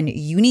when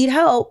you need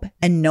help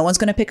and no one's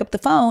going to pick up the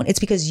phone, it's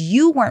because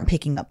you weren't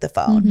picking up the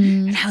phone.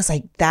 And I was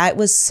like, that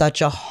was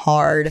such a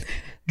hard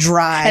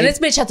drive. And this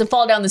bitch had to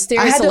fall down the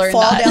stairs I had to learn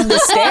fall that. down the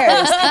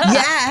stairs.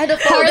 Yeah, I had to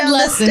fall Hard down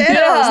lesson. the stairs,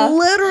 Yeah.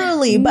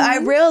 literally. But I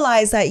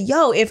realized that,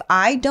 yo, if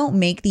I don't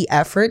make the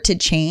effort to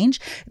change,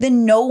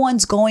 then no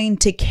one's going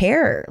to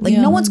care. Like,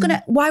 no one's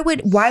gonna. Why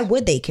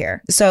would they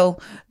care? So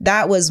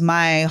that was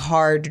my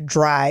hard,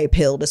 dry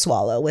pill to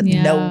swallow with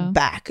no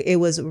back. It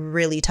was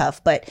really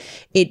tough, but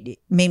it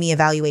made me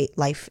evaluate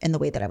life in the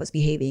way that I was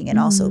behaving, and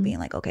also being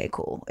like, okay,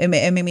 cool. It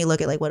made me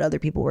look at like what other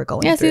people were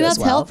going through. See, that's as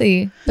well.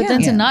 healthy. But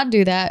then to not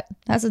do that,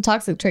 that's a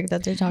toxic trick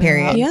that they're talking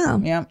Period.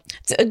 about. Yeah.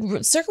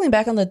 Yeah. Circling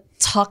back on the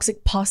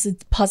toxic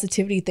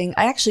positivity thing,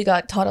 I actually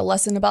got taught a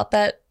lesson about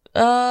that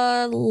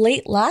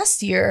late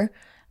last year,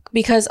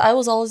 because I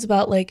was always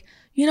about like,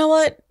 you know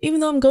what, even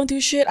though I'm going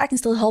through shit, I can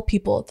still help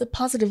people. The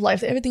positive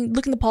life, everything,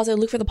 look in the positive,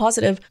 look for the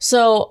positive.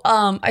 So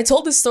I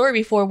told this story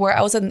before where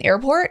I was at an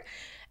airport,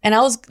 and I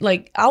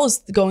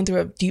was going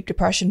through a deep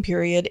depression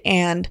period,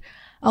 and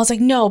I was like,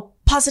 no,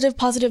 positive,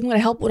 I'm gonna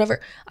help,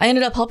 whatever. I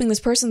ended up helping this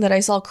person that I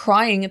saw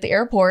crying at the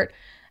airport,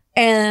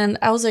 and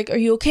I was like, are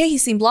you okay? He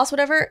seemed lost,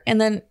 whatever. And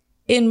then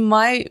in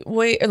my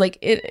way, or like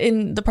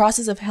in the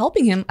process of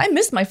helping him, I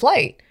missed my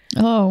flight.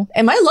 Oh.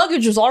 And my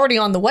luggage was already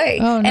on the way.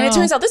 Oh, And it no.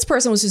 turns out this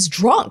person was just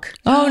drunk.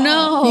 Oh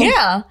no.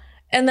 Yeah.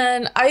 And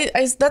then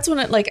I that's when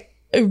it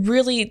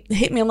really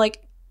hit me. I'm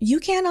like,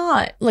 you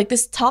cannot, like,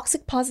 this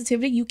toxic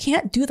positivity, you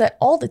can't do that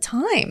all the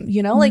time,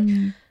 you know? Like,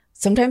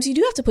 sometimes you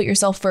do have to put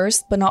yourself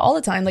first, but not all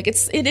the time. Like, it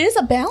is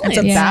a balance. It's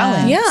a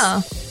balance.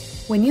 Yeah.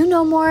 When you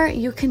know more,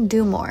 you can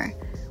do more.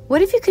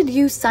 What if you could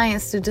use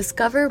science to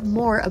discover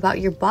more about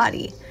your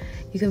body?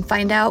 You can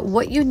find out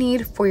what you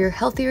need for your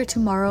healthier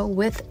tomorrow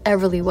with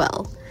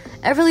Everlywell.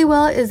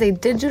 Everlywell is a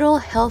digital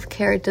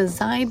healthcare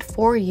designed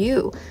for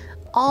you,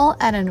 all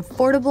at an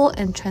affordable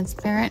and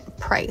transparent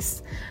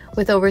price.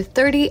 With over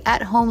 30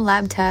 at-home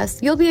lab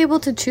tests, you'll be able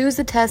to choose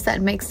the test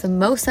that makes the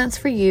most sense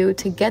for you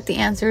to get the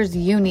answers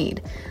you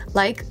need,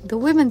 like the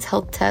Women's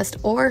Health Test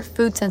or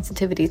Food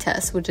Sensitivity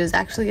Test, which is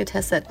actually a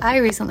test that I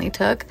recently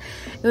took.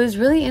 It was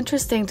really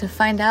interesting to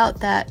find out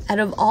that out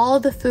of all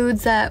the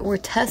foods that were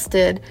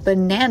tested,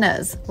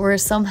 bananas were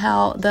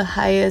somehow the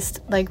highest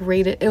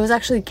rated. It was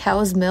actually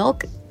cow's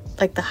milk,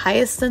 like the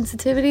highest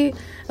sensitivity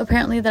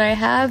apparently that I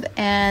have,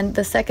 and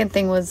the second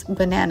thing was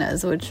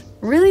bananas, which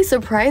really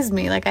surprised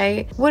me. Like,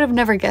 I would have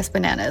never guessed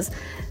bananas.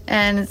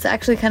 And it's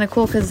actually kind of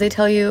cool because they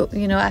tell you,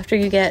 after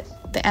you get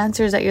the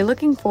answers that you're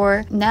looking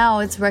for, now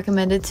it's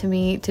recommended to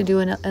me to do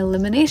an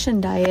elimination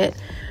diet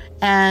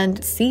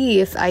and see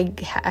if I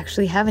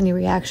actually have any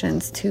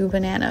reactions to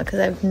banana, because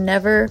I've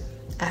never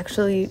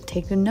actually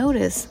taken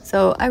notice.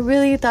 So I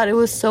really thought it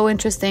was so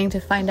interesting to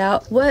find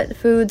out what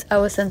foods I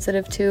was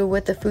sensitive to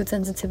with the food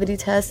sensitivity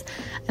test,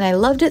 and I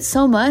loved it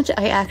so much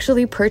I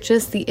actually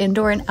purchased the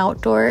indoor and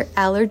outdoor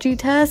allergy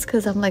test,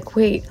 because I'm like,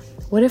 wait,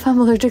 what if I'm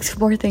allergic to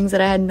more things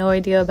that I had no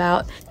idea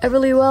about?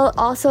 Everlywell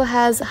also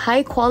has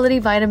high quality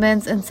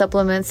vitamins and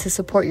supplements to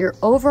support your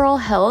overall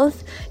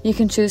health. You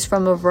can choose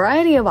from a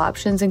variety of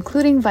options,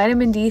 including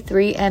vitamin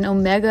D3 and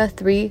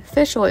omega-3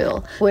 fish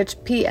oil, which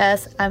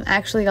PS, I'm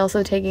actually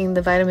also taking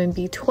the vitamin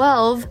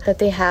B12 that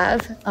they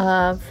have.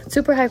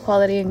 Super high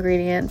quality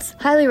ingredients.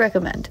 Highly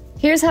recommend.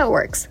 Here's how it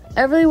works.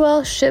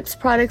 Everlywell ships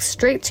products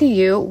straight to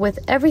you with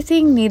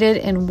everything needed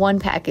in one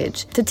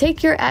package. To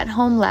take your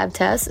at-home lab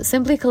test,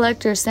 simply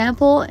collect your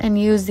sample and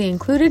use the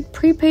included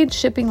prepaid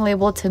shipping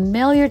label to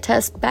mail your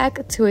test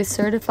back to a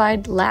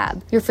certified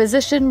lab. Your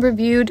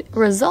physician-reviewed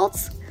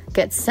results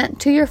get sent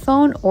to your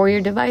phone or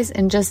your device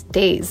in just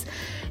days.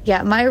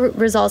 Yeah, my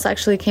results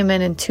actually came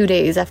in 2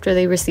 days after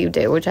they received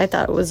it, which I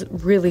thought was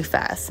really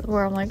fast,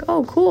 where I'm like,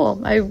 oh,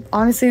 cool. I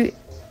honestly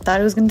thought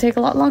it was going to take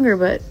a lot longer,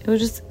 but it was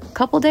just a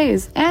couple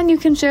days. And you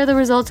can share the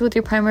results with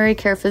your primary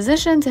care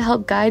physician to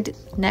help guide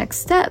next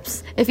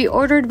steps. If you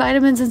ordered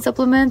vitamins and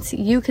supplements,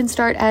 you can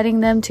start adding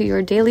them to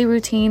your daily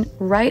routine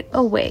right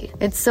away.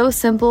 It's so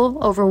simple.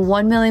 Over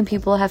 1 million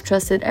people have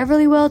trusted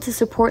Everlywell to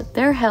support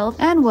their health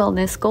and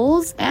wellness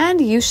goals,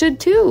 and you should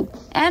too.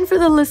 And for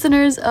the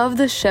listeners of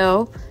the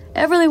show,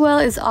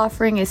 Everlywell is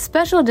offering a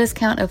special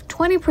discount of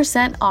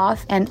 20%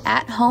 off an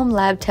at-home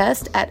lab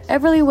test at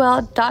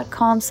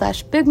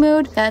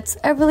everlywell.com/bigmood. That's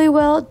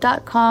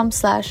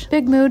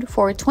everlywell.com/bigmood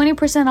for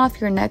 20%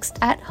 off your next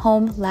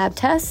at-home lab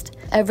test.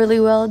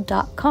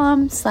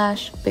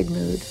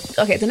 everlywell.com/bigmood.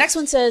 Okay, the next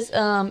one says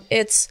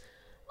it's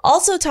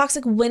also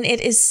toxic when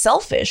it is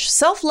selfish.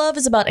 Self-love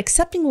is about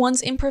accepting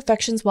one's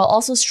imperfections while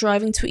also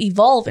striving to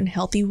evolve in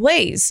healthy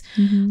ways.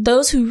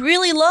 Those who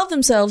really love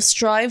themselves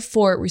strive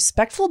for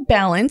respectful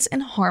balance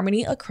and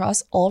harmony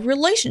across all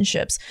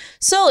relationships.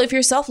 So if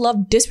your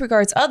self-love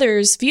disregards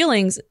others'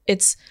 feelings,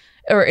 it's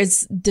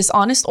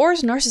dishonest or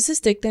it's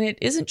narcissistic, then it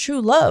isn't true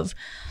love.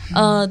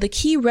 The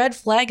key red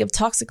flag of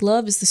toxic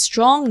love is the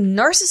strong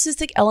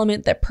narcissistic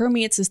element that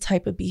permeates this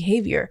type of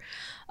behavior.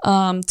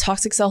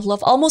 Toxic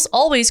self-love almost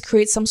always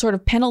creates some sort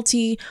of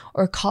penalty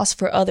or cost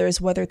for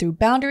others, whether through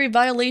boundary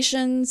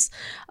violations,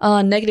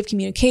 negative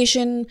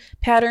communication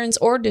patterns,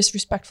 or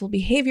disrespectful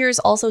behaviors.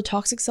 Also,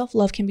 toxic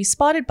self-love can be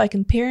spotted by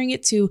comparing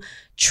it to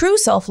true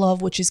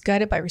self-love, which is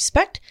guided by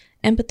respect,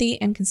 empathy,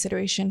 and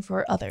consideration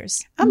for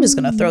others. I'm just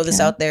going to throw this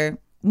out there.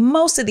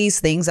 Most of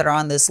these things that are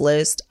on this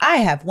list, I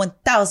have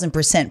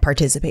 1000%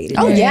 participated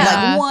in.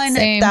 yeah. Like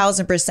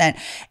 1000%.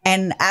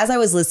 And as I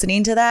was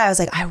listening to that, I was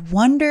like, I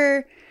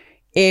wonder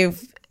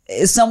if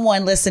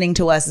someone listening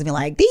to us is being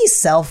like, these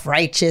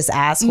self-righteous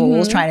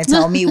assholes trying to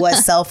tell me what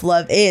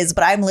self-love is.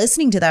 But I'm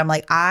listening to that. I'm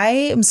like,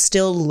 I am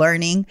still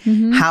learning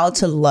how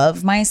to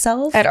love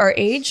myself. At our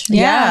age?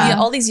 Yeah.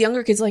 All these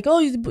younger kids like, oh,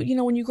 you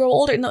know, when you grow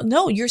older.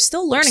 No, you're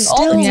still learning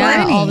all the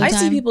time. all the I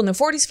see time. people in their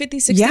 40s,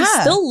 50s,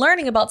 60s still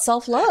learning about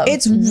self-love.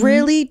 It's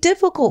really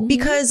difficult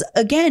because,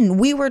 again,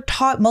 we were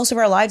taught most of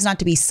our lives not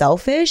to be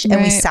selfish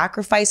and we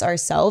sacrifice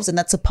ourselves. And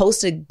that's supposed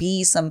to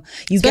be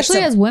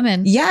especially as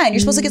women. Yeah. And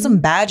you're supposed to get some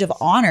badge of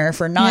honor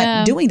for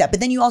not doing that. But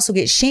then you also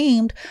get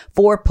shamed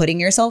for putting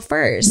yourself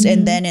first.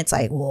 And then it's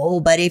like, whoa,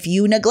 but if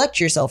you neglect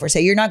yourself or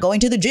say you're not going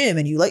to the gym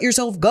and you let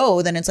yourself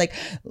go, then it's like,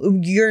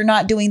 you're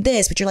not doing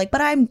this. But you're like,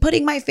 but I'm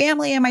putting my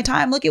family and my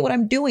time. Look at what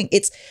I'm doing.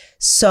 It's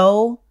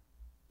so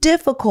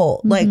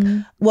difficult. Like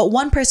what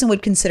one person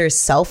would consider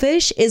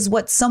selfish is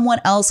what someone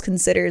else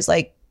considers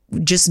like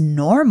just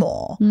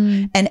normal.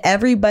 And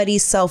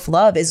everybody's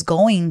self-love is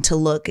going to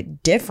look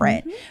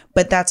different.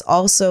 But that's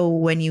also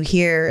when you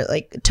hear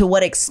like, to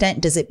what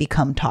extent does it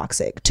become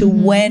toxic? To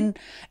when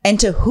and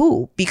to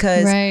who?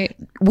 Because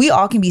we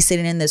all can be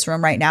sitting in this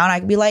room right now and I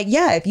can be like,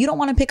 yeah, if you don't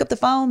want to pick up the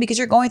phone because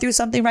you're going through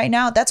something right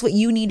now, that's what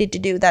you needed to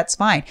do. That's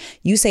fine.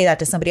 You say that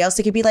to somebody else,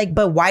 they could be like,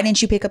 but why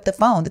didn't you pick up the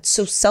phone? That's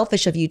so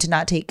selfish of you to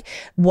not take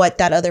what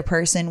that other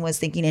person was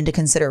thinking into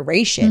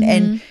consideration.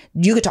 And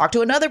you could talk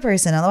to another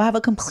person and they'll have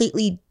a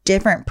completely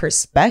different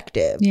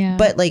perspective.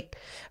 But like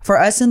for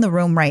us in the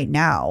room right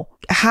now,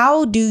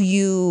 how do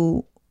you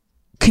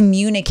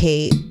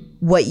communicate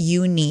what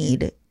you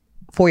need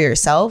for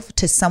yourself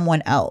to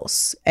someone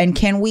else? And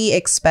can we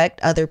expect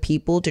other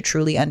people to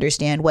truly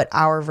understand what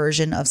our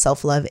version of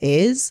self-love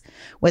is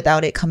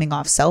without it coming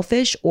off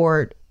selfish?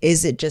 Or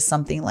is it just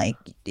something like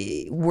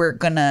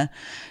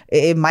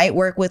it might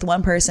work with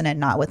one person and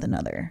not with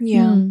another?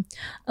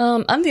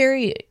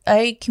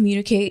 I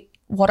communicate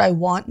what I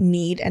want,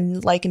 need,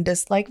 and like and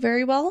dislike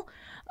very well.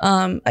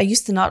 I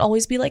used to not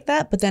always be like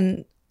that, but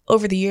then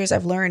over the years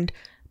I've learned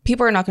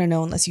people are not going to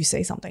know unless you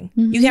say something.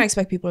 You can't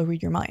expect people to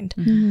read your mind.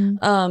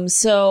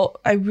 So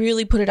I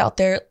really put it out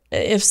there.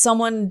 If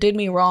someone did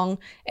me wrong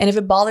and if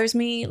it bothers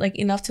me like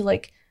enough to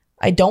like,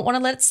 I don't want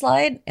to let it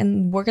slide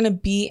and we're going to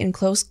be in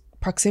close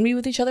proximity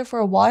with each other for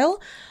a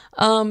while,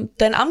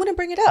 then I'm going to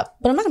bring it up,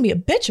 but I'm not going to be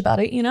a bitch about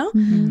it, you know?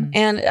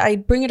 And I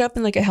bring it up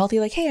in like a healthy,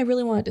 like, hey, I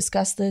really want to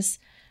discuss this,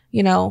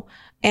 you know?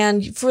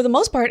 And for the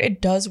most part, it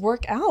does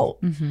work out.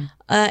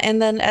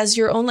 And then as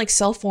your own like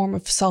form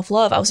of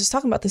self-love, I was just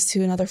talking about this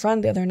to another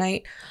friend the other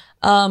night.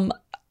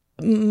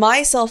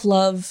 My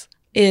self-love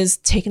is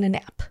taking a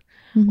nap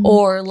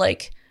or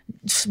like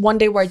one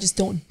day where I just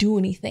don't do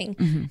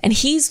anything. And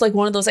he's like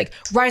one of those like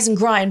rise and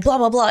grind, blah,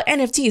 blah, blah,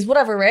 NFTs,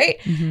 whatever, right?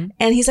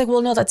 And he's like,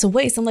 well, no, that's a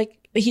waste. I'm like,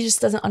 he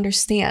just doesn't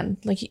understand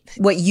like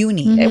what you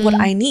need and what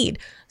I need.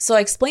 So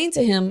I explained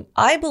to him,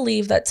 I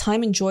believe that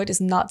time enjoyed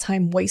is not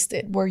time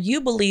wasted. Where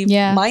you believe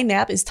my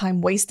nap is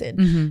time wasted.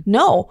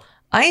 No,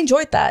 I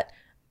enjoyed that.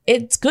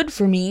 It's good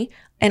for me.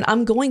 And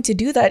I'm going to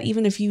do that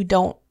even if you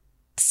don't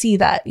see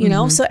that, you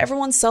know? So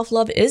everyone's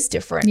self-love is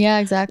different. Yeah,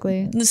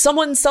 exactly.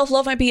 Someone's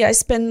self-love might be, I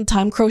spend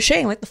time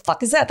crocheting. Like, the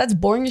fuck is that? That's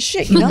boring as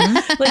shit, you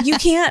know? Like, you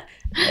can't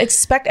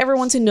expect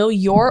everyone to know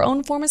your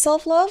own form of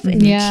self-love.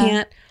 And you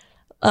can't,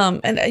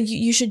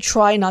 you should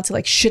try not to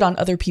like shit on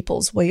other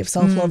people's way of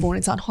self-love when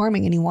it's not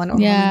harming anyone or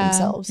harming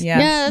themselves. Yeah,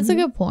 that's a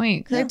good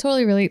point. Because I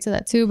totally relate to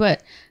that too.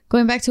 But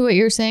going back to what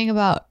you're saying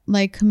about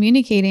like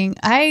communicating,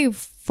 I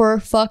for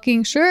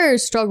fucking sure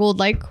struggled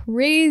like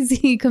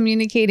crazy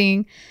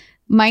communicating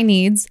my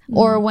needs,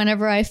 or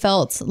whenever I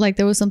felt like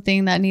there was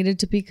something that needed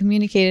to be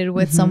communicated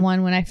with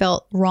someone, when I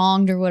felt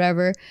wronged or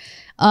whatever.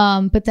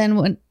 But then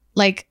when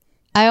like,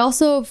 I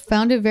also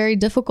found it very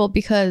difficult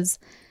because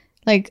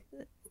like,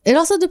 it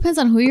also depends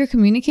on who you're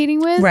communicating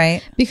with.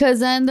 Right.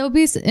 Because then there'll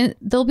be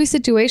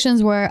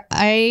situations where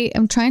I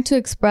am trying to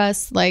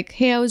express like,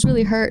 hey, I was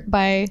really hurt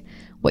by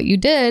what you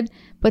did.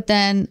 But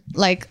then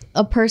like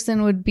a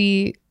person would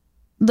be,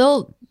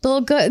 they'll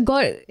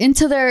go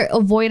into their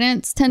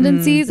avoidance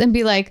tendencies and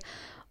be like,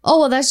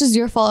 oh, well, that's just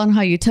your fault on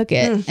how you took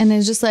it. And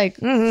it's just like,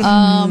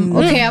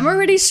 okay, I'm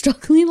already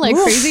struggling like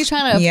crazy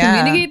trying to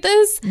communicate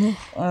this.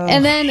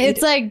 And then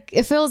it's like,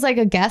 it feels like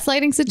a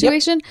gaslighting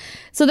situation.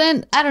 So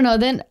then, I don't know,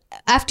 then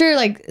after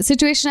like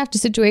situation after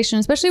situation,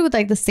 especially with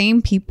like the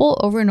same people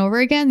over and over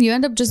again, you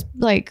end up just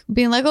like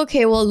being like,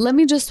 okay, well, let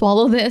me just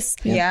swallow this.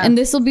 And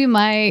this will be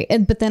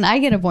but then I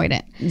get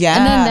avoidant. And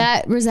then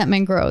that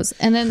resentment grows.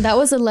 And then that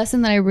was a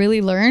lesson that I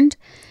really learned,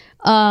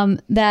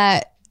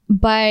 that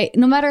by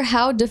no matter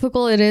how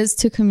difficult it is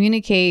to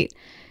communicate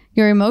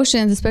your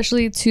emotions,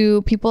 especially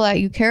to people that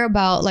you care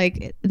about,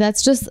 like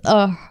that's just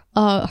a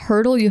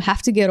hurdle you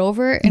have to get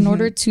over in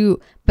order to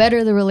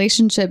better the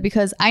relationship.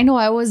 Because I know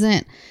I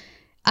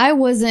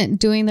wasn't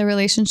doing the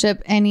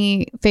relationship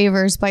any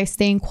favors by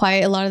staying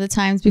quiet a lot of the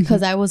times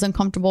because I was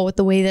uncomfortable with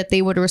the way that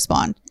they would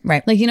respond.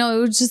 Right. Like, you know,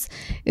 it was just,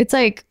 it's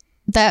like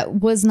that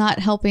was not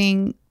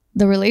helping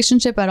the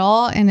relationship at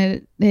all.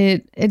 And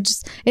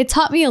it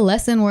taught me a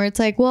lesson where it's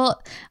like, well,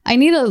 I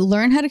need to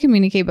learn how to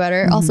communicate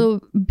better.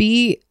 Also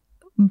be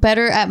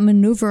better at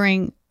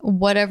maneuvering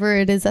whatever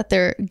it is that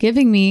they're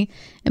giving me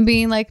and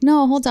being like,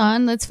 no, hold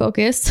on, let's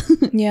focus.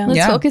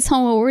 Let's focus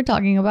on what we're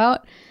talking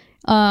about.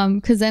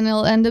 Cause then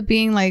it'll end up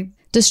being like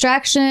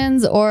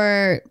distractions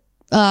or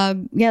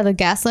the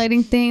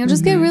gaslighting thing. It'll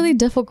just get really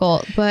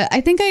difficult. But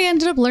I think I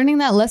ended up learning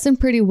that lesson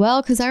pretty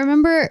well. Cause I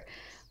remember,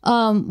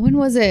 when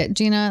was it,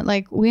 Gina?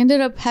 Like we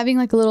ended up having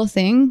like a little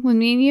thing when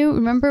me and you,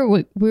 remember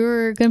we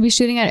were going to be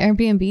shooting at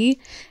Airbnb,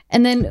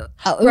 and then it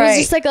was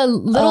just like a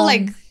little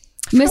like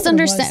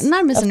misunderstanding,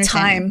 not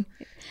misunderstanding.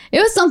 It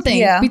was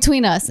something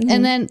between us.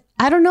 And then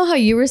I don't know how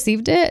you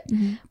received it,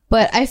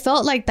 but I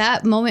felt like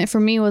that moment for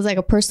me was like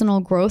a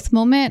personal growth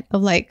moment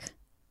of like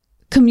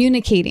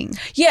communicating.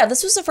 Yeah,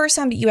 this was the first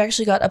time that you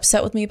actually got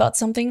upset with me about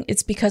something.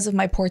 It's because of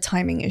my poor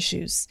timing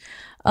issues.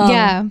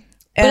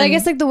 But I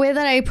guess like the way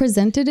that I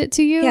presented it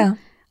to you,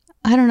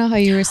 I don't know how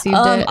you received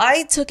it.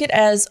 I took it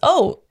as,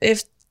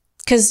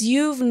 because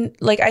you've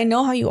like, I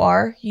know how you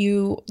are.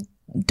 You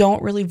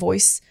don't really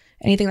voice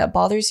anything that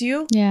bothers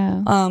you.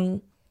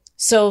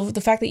 So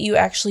the fact that you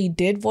actually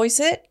did voice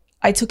it,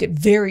 I took it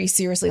very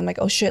seriously. I'm like,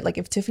 oh shit, like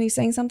if Tiffany's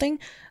saying something,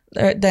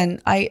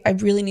 then I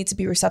really need to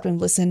be receptive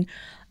and listen.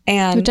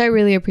 And which I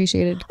really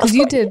appreciated, because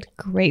you did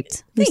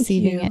great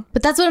receiving it.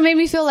 But that's what made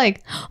me feel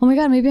like, oh my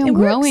God, maybe I'm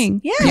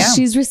growing.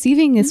 She's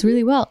receiving this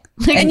really well.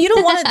 Like, and you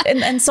don't want to,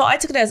 and so I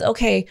took it as,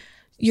 okay,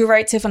 you're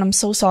right, Tiff, and I'm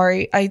so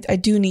sorry. I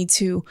do need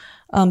to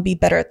be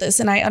better at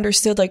this. And I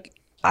understood, like,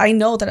 I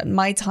know that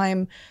my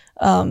time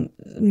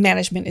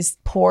management is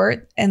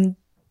poor. And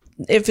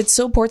if it's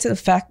so poor to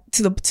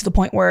the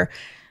point where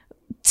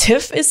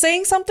Tiff is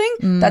saying something,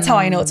 that's how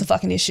I know it's a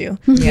fucking issue.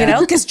 You know,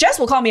 because Jess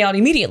will call me out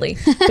immediately.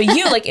 But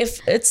you, like,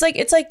 if it's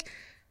like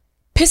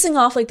pissing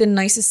off like the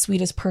nicest,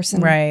 sweetest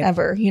person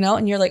ever, you know,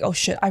 and you're like, oh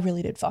shit, I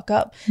really did fuck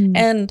up.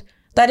 And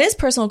that is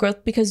personal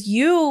growth, because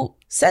you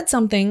said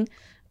something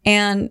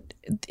and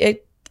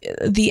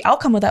the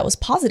outcome of that was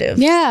positive.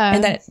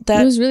 And that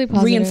it was really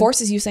positive.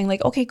 Reinforces you saying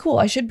like, okay, cool,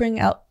 I should bring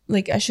out,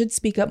 like, I should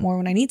speak up more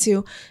when I need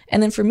to.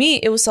 And then for me,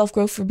 it was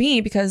self-growth for me,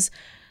 because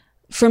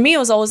for me, it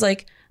was always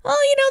like, oh,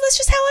 you know, that's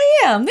just how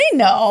I am. They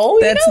know.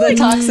 That's the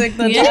toxic.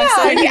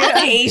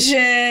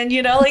 Asian,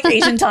 you know, like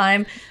Asian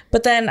time.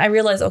 But then I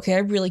realized, okay, I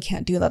really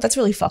can't do that. That's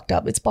really fucked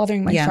up. It's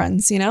bothering my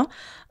friends, you know?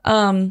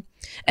 And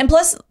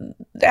plus,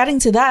 adding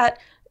to that,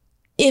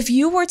 if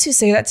you were to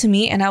say that to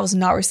me and I was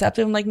not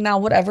receptive, I'm like, nah,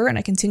 whatever, and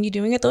I continue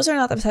doing it, those are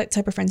not the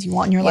type of friends you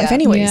want in your life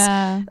anyways.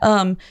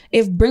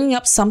 If bringing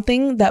up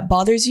something that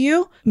bothers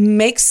you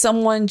makes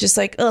someone just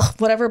like, ugh,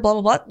 whatever, blah,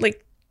 blah, blah,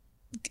 like,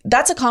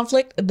 that's a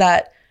conflict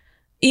that,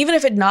 even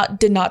if it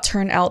did not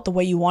turn out the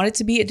way you want it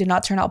to be, it did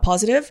not turn out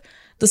positive.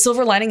 The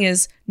silver lining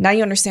is now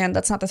you understand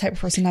that's not the type of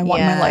person I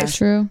want in my life.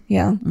 True.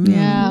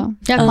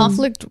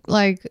 Conflict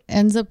like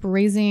ends up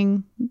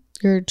raising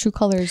your true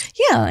colors.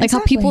 Like how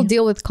people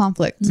deal with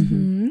conflict.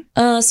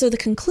 So the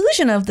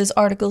conclusion of this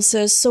article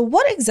says, so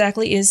what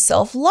exactly is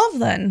self-love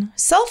then?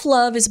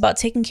 Self-love is about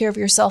taking care of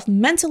yourself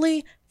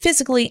mentally,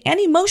 physically, and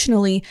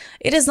emotionally.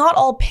 It is not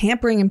all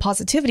pampering and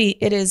positivity.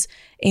 It is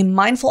a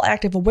mindful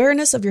active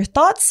awareness of your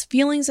thoughts,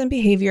 feelings, and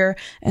behavior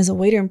as a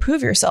way to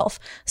improve yourself.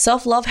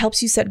 Self-love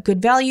helps you set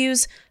good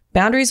values,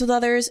 boundaries with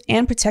others,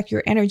 and protect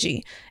your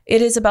energy.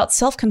 It is about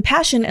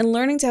self-compassion and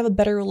learning to have a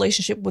better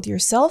relationship with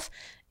yourself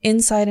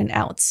inside and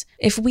out.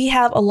 If we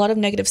have a lot of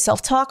negative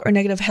self-talk or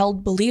negative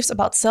held beliefs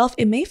about self,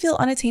 it may feel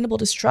unattainable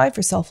to strive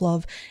for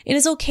self-love. It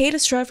is okay to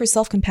strive for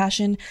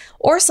self-compassion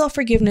or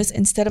self-forgiveness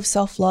instead of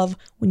self-love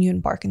when you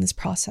embark in this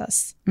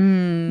process.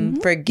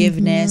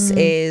 Forgiveness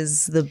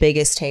is the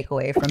biggest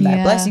takeaway from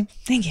that. Bless you.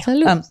 Thank you.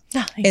 Salud.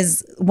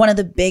 Is one of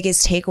the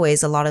biggest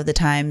takeaways. A lot of the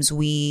times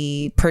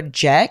we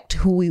project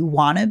who we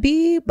want to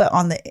be, but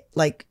on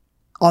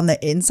the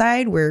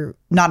inside, we're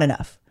not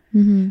enough.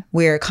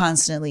 We're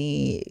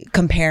constantly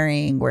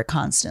comparing. We're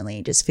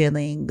constantly just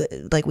feeling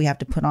like we have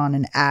to put on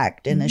an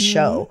act and a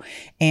show.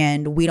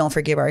 And we don't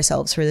forgive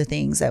ourselves for the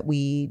things that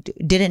we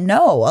didn't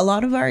know. A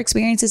lot of our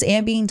experiences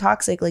and being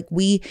toxic, like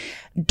we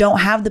don't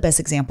have the best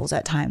examples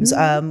at times.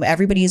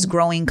 Everybody is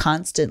growing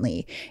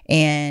constantly.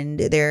 And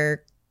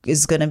there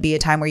is going to be a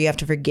time where you have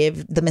to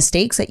forgive the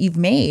mistakes that you've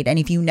made. And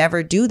if you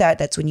never do that,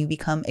 that's when you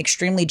become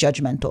extremely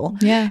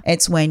judgmental. Yeah.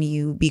 It's when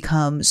you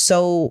become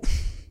so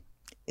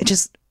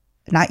just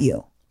not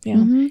you.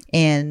 Yeah.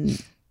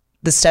 And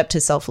the step to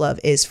self-love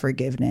is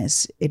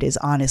forgiveness. It is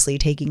honestly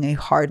taking a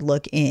hard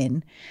look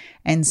in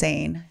and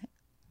saying,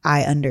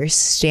 I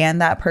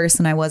understand that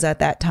person I was at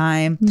that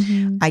time.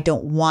 I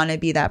don't want to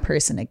be that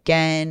person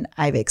again.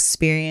 I've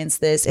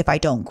experienced this. If I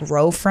don't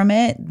grow from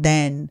it,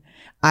 then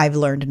I've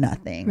learned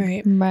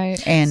nothing.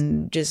 Right.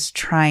 And just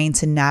trying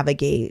to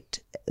navigate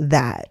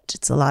that.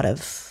 It's a lot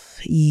of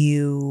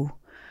you,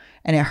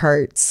 and it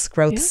hurts.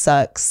 Growth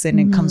sucks, and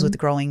it comes with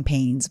growing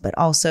pains. But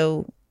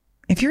also,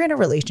 if you're in a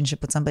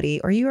relationship with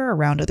somebody or you're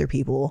around other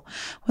people,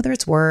 whether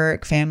it's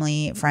work,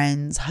 family,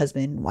 friends,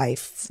 husband,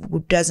 wife,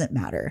 it doesn't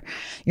matter.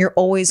 You're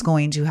always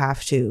going to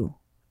have to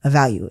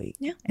evaluate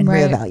and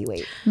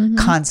reevaluate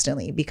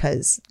constantly,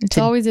 because it's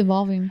always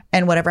evolving.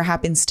 And whatever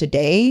happens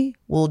today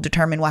will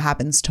determine what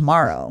happens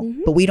tomorrow.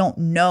 But we don't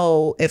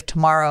know if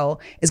tomorrow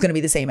is going to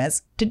be the same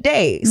as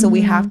today. So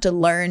we have to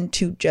learn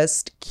to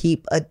just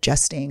keep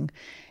adjusting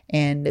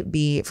and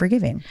be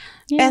forgiving.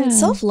 And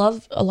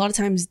self-love a lot of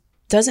times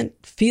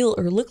doesn't feel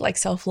or look like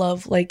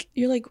self-love. Like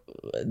you're like,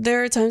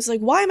 there are times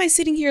like, why am I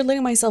sitting here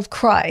letting myself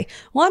cry?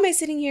 Why am I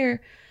sitting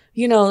here,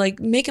 you know, like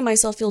making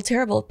myself feel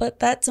terrible? But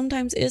that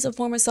sometimes is a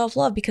form of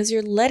self-love, because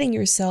you're letting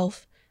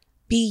yourself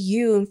be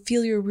you and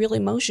feel your real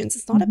emotions.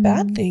 It's not a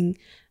bad thing.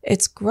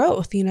 It's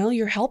growth, you know,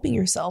 you're helping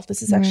yourself.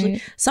 This is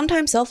actually,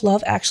 sometimes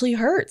self-love actually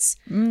hurts,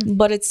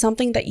 but it's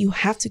something that you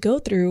have to go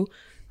through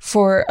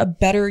for a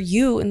better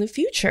you in the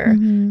future,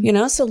 you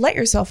know? So let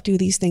yourself do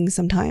these things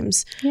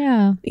sometimes.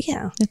 Yeah.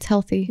 Yeah. It's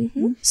healthy.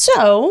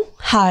 So,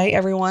 hi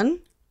everyone.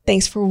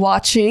 Thanks for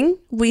watching.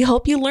 We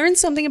hope you learned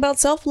something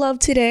about self-love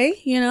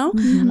today, you know?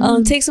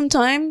 Take some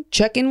time,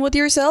 check in with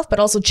yourself, but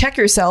also check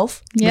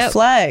yourself.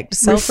 Reflect.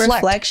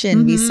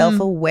 Self-reflection. Be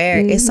self-aware.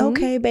 It's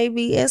okay,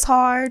 baby. It's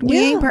hard. We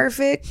ain't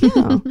perfect.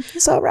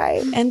 It's all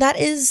right. And that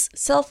is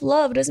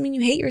self-love. It doesn't mean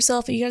you hate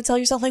yourself. You got to tell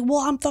yourself like,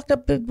 well, I'm fucked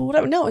up, but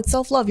whatever. No, it's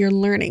self-love. You're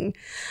learning.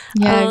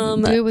 Yeah.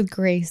 Do it with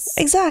grace.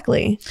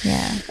 Exactly.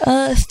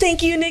 Yeah.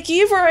 Thank you,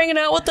 Nikki, for hanging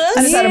out with us.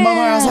 I just had a moment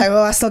where I was like,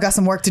 oh, I still got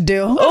some work to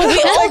do. Oh,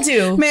 we all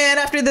do. Man,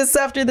 after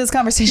this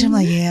conversation, I'm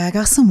like, yeah, I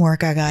got some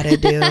work I gotta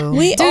do.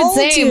 We all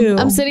do.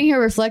 I'm sitting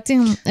here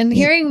reflecting and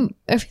hearing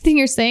everything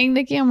you're saying,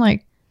 Nikki. I'm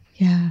like,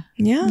 yeah.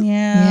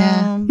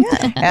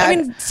 I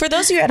mean, for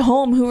those of you at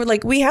home who are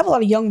like, we have a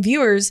lot of young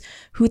viewers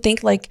who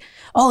think like,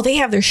 oh, they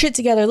have their shit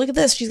together. Look at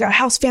this. She's got a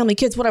house, family,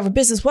 kids, whatever,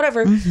 business,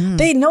 whatever.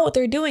 They know what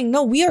they're doing.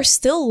 No, we are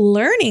still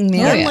learning,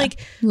 man. Like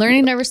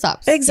learning never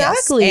stops.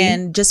 Exactly. Yes.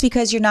 And just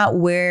because you're not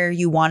where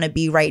you want to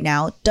be right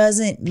now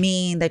doesn't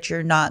mean that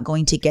you're not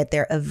going to get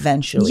there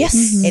eventually.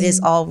 Yes. It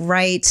is all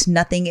right.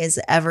 Nothing is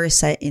ever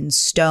set in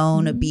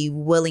stone. Be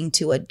willing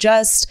to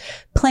adjust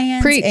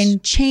plans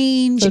and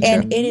change.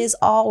 And it is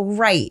all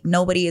right.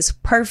 Nobody is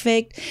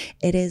perfect.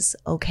 It is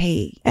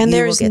okay. And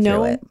there's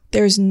no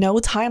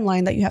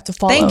timeline that you have to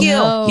follow. Thank you.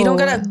 No. You don't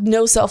gotta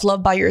know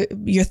self-love by your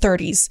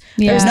 30s.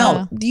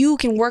 Yeah. You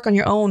can work on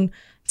your own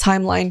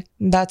timeline.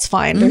 That's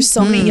fine. There's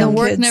so many young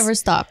work kids. never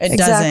stops. It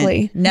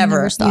Exactly. doesn't.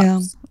 Never stops. Yeah.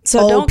 So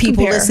old don't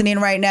people compare. listening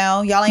right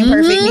now, y'all ain't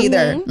perfect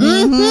either.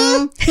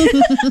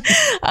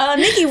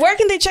 Nikki, where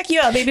can they check you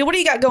out, baby? What do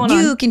you got going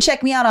on? You can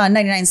check me out on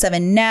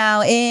 99.7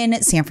 Now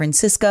in San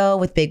Francisco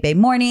with Big Babe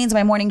Mornings,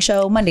 my morning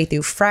show Monday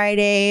through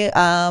Friday.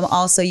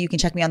 Also, you can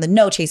check me on the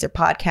No Chaser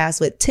podcast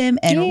with Tim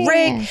and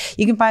Rick.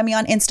 You can find me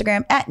on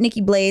Instagram at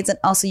Nikki Blades. And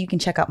also you can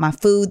check out my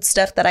food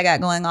stuff that I got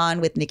going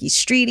on with Nikki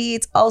Street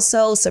Eats.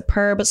 Also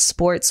Superb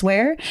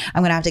Sportswear.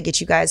 I'm going to have to get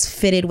you guys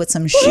fitted with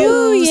some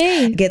shoes,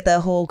 get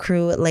the whole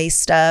crew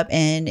laced up.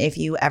 And if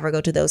you ever go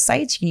to those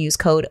sites, you can use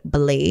code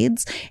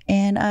BLADES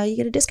and you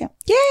get a discount.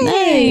 Yay!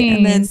 Nice.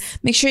 And then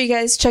make sure you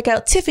guys check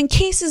out Tiff and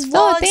Case's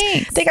vlogs.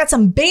 Thanks. They got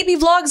some baby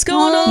vlogs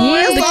going on.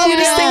 yeah. The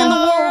cutest thing in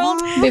the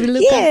world. Baby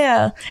Luca.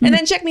 Yeah. And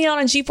then check me out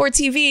on G4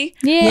 TV.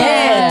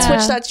 Yeah.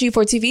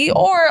 Twitch.g4tv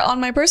or on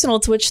my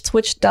personal Twitch,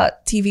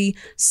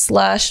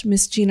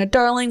 twitch.tv/Miss Gina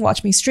Darling.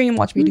 Watch me stream.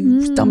 Watch me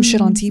do dumb shit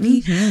on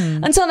TV.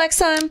 Until next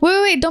time.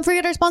 Wait. Don't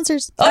forget our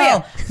sponsors. Oh,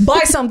 yeah.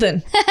 Buy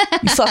something.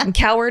 You fucking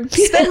coward.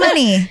 Spend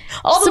money. money.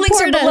 All the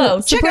links are Support below.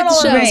 us. Check Support out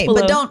all the the show. links Right,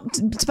 below. but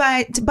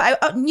don't buy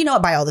you know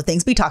what, buy all the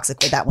things. Be toxic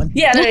with that one.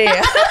 Yeah. Be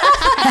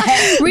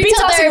Retail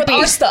toxic with therapy.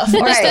 our stuff.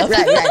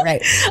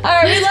 Right. All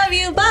right, we love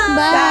you.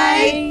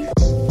 Bye.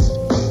 Bye.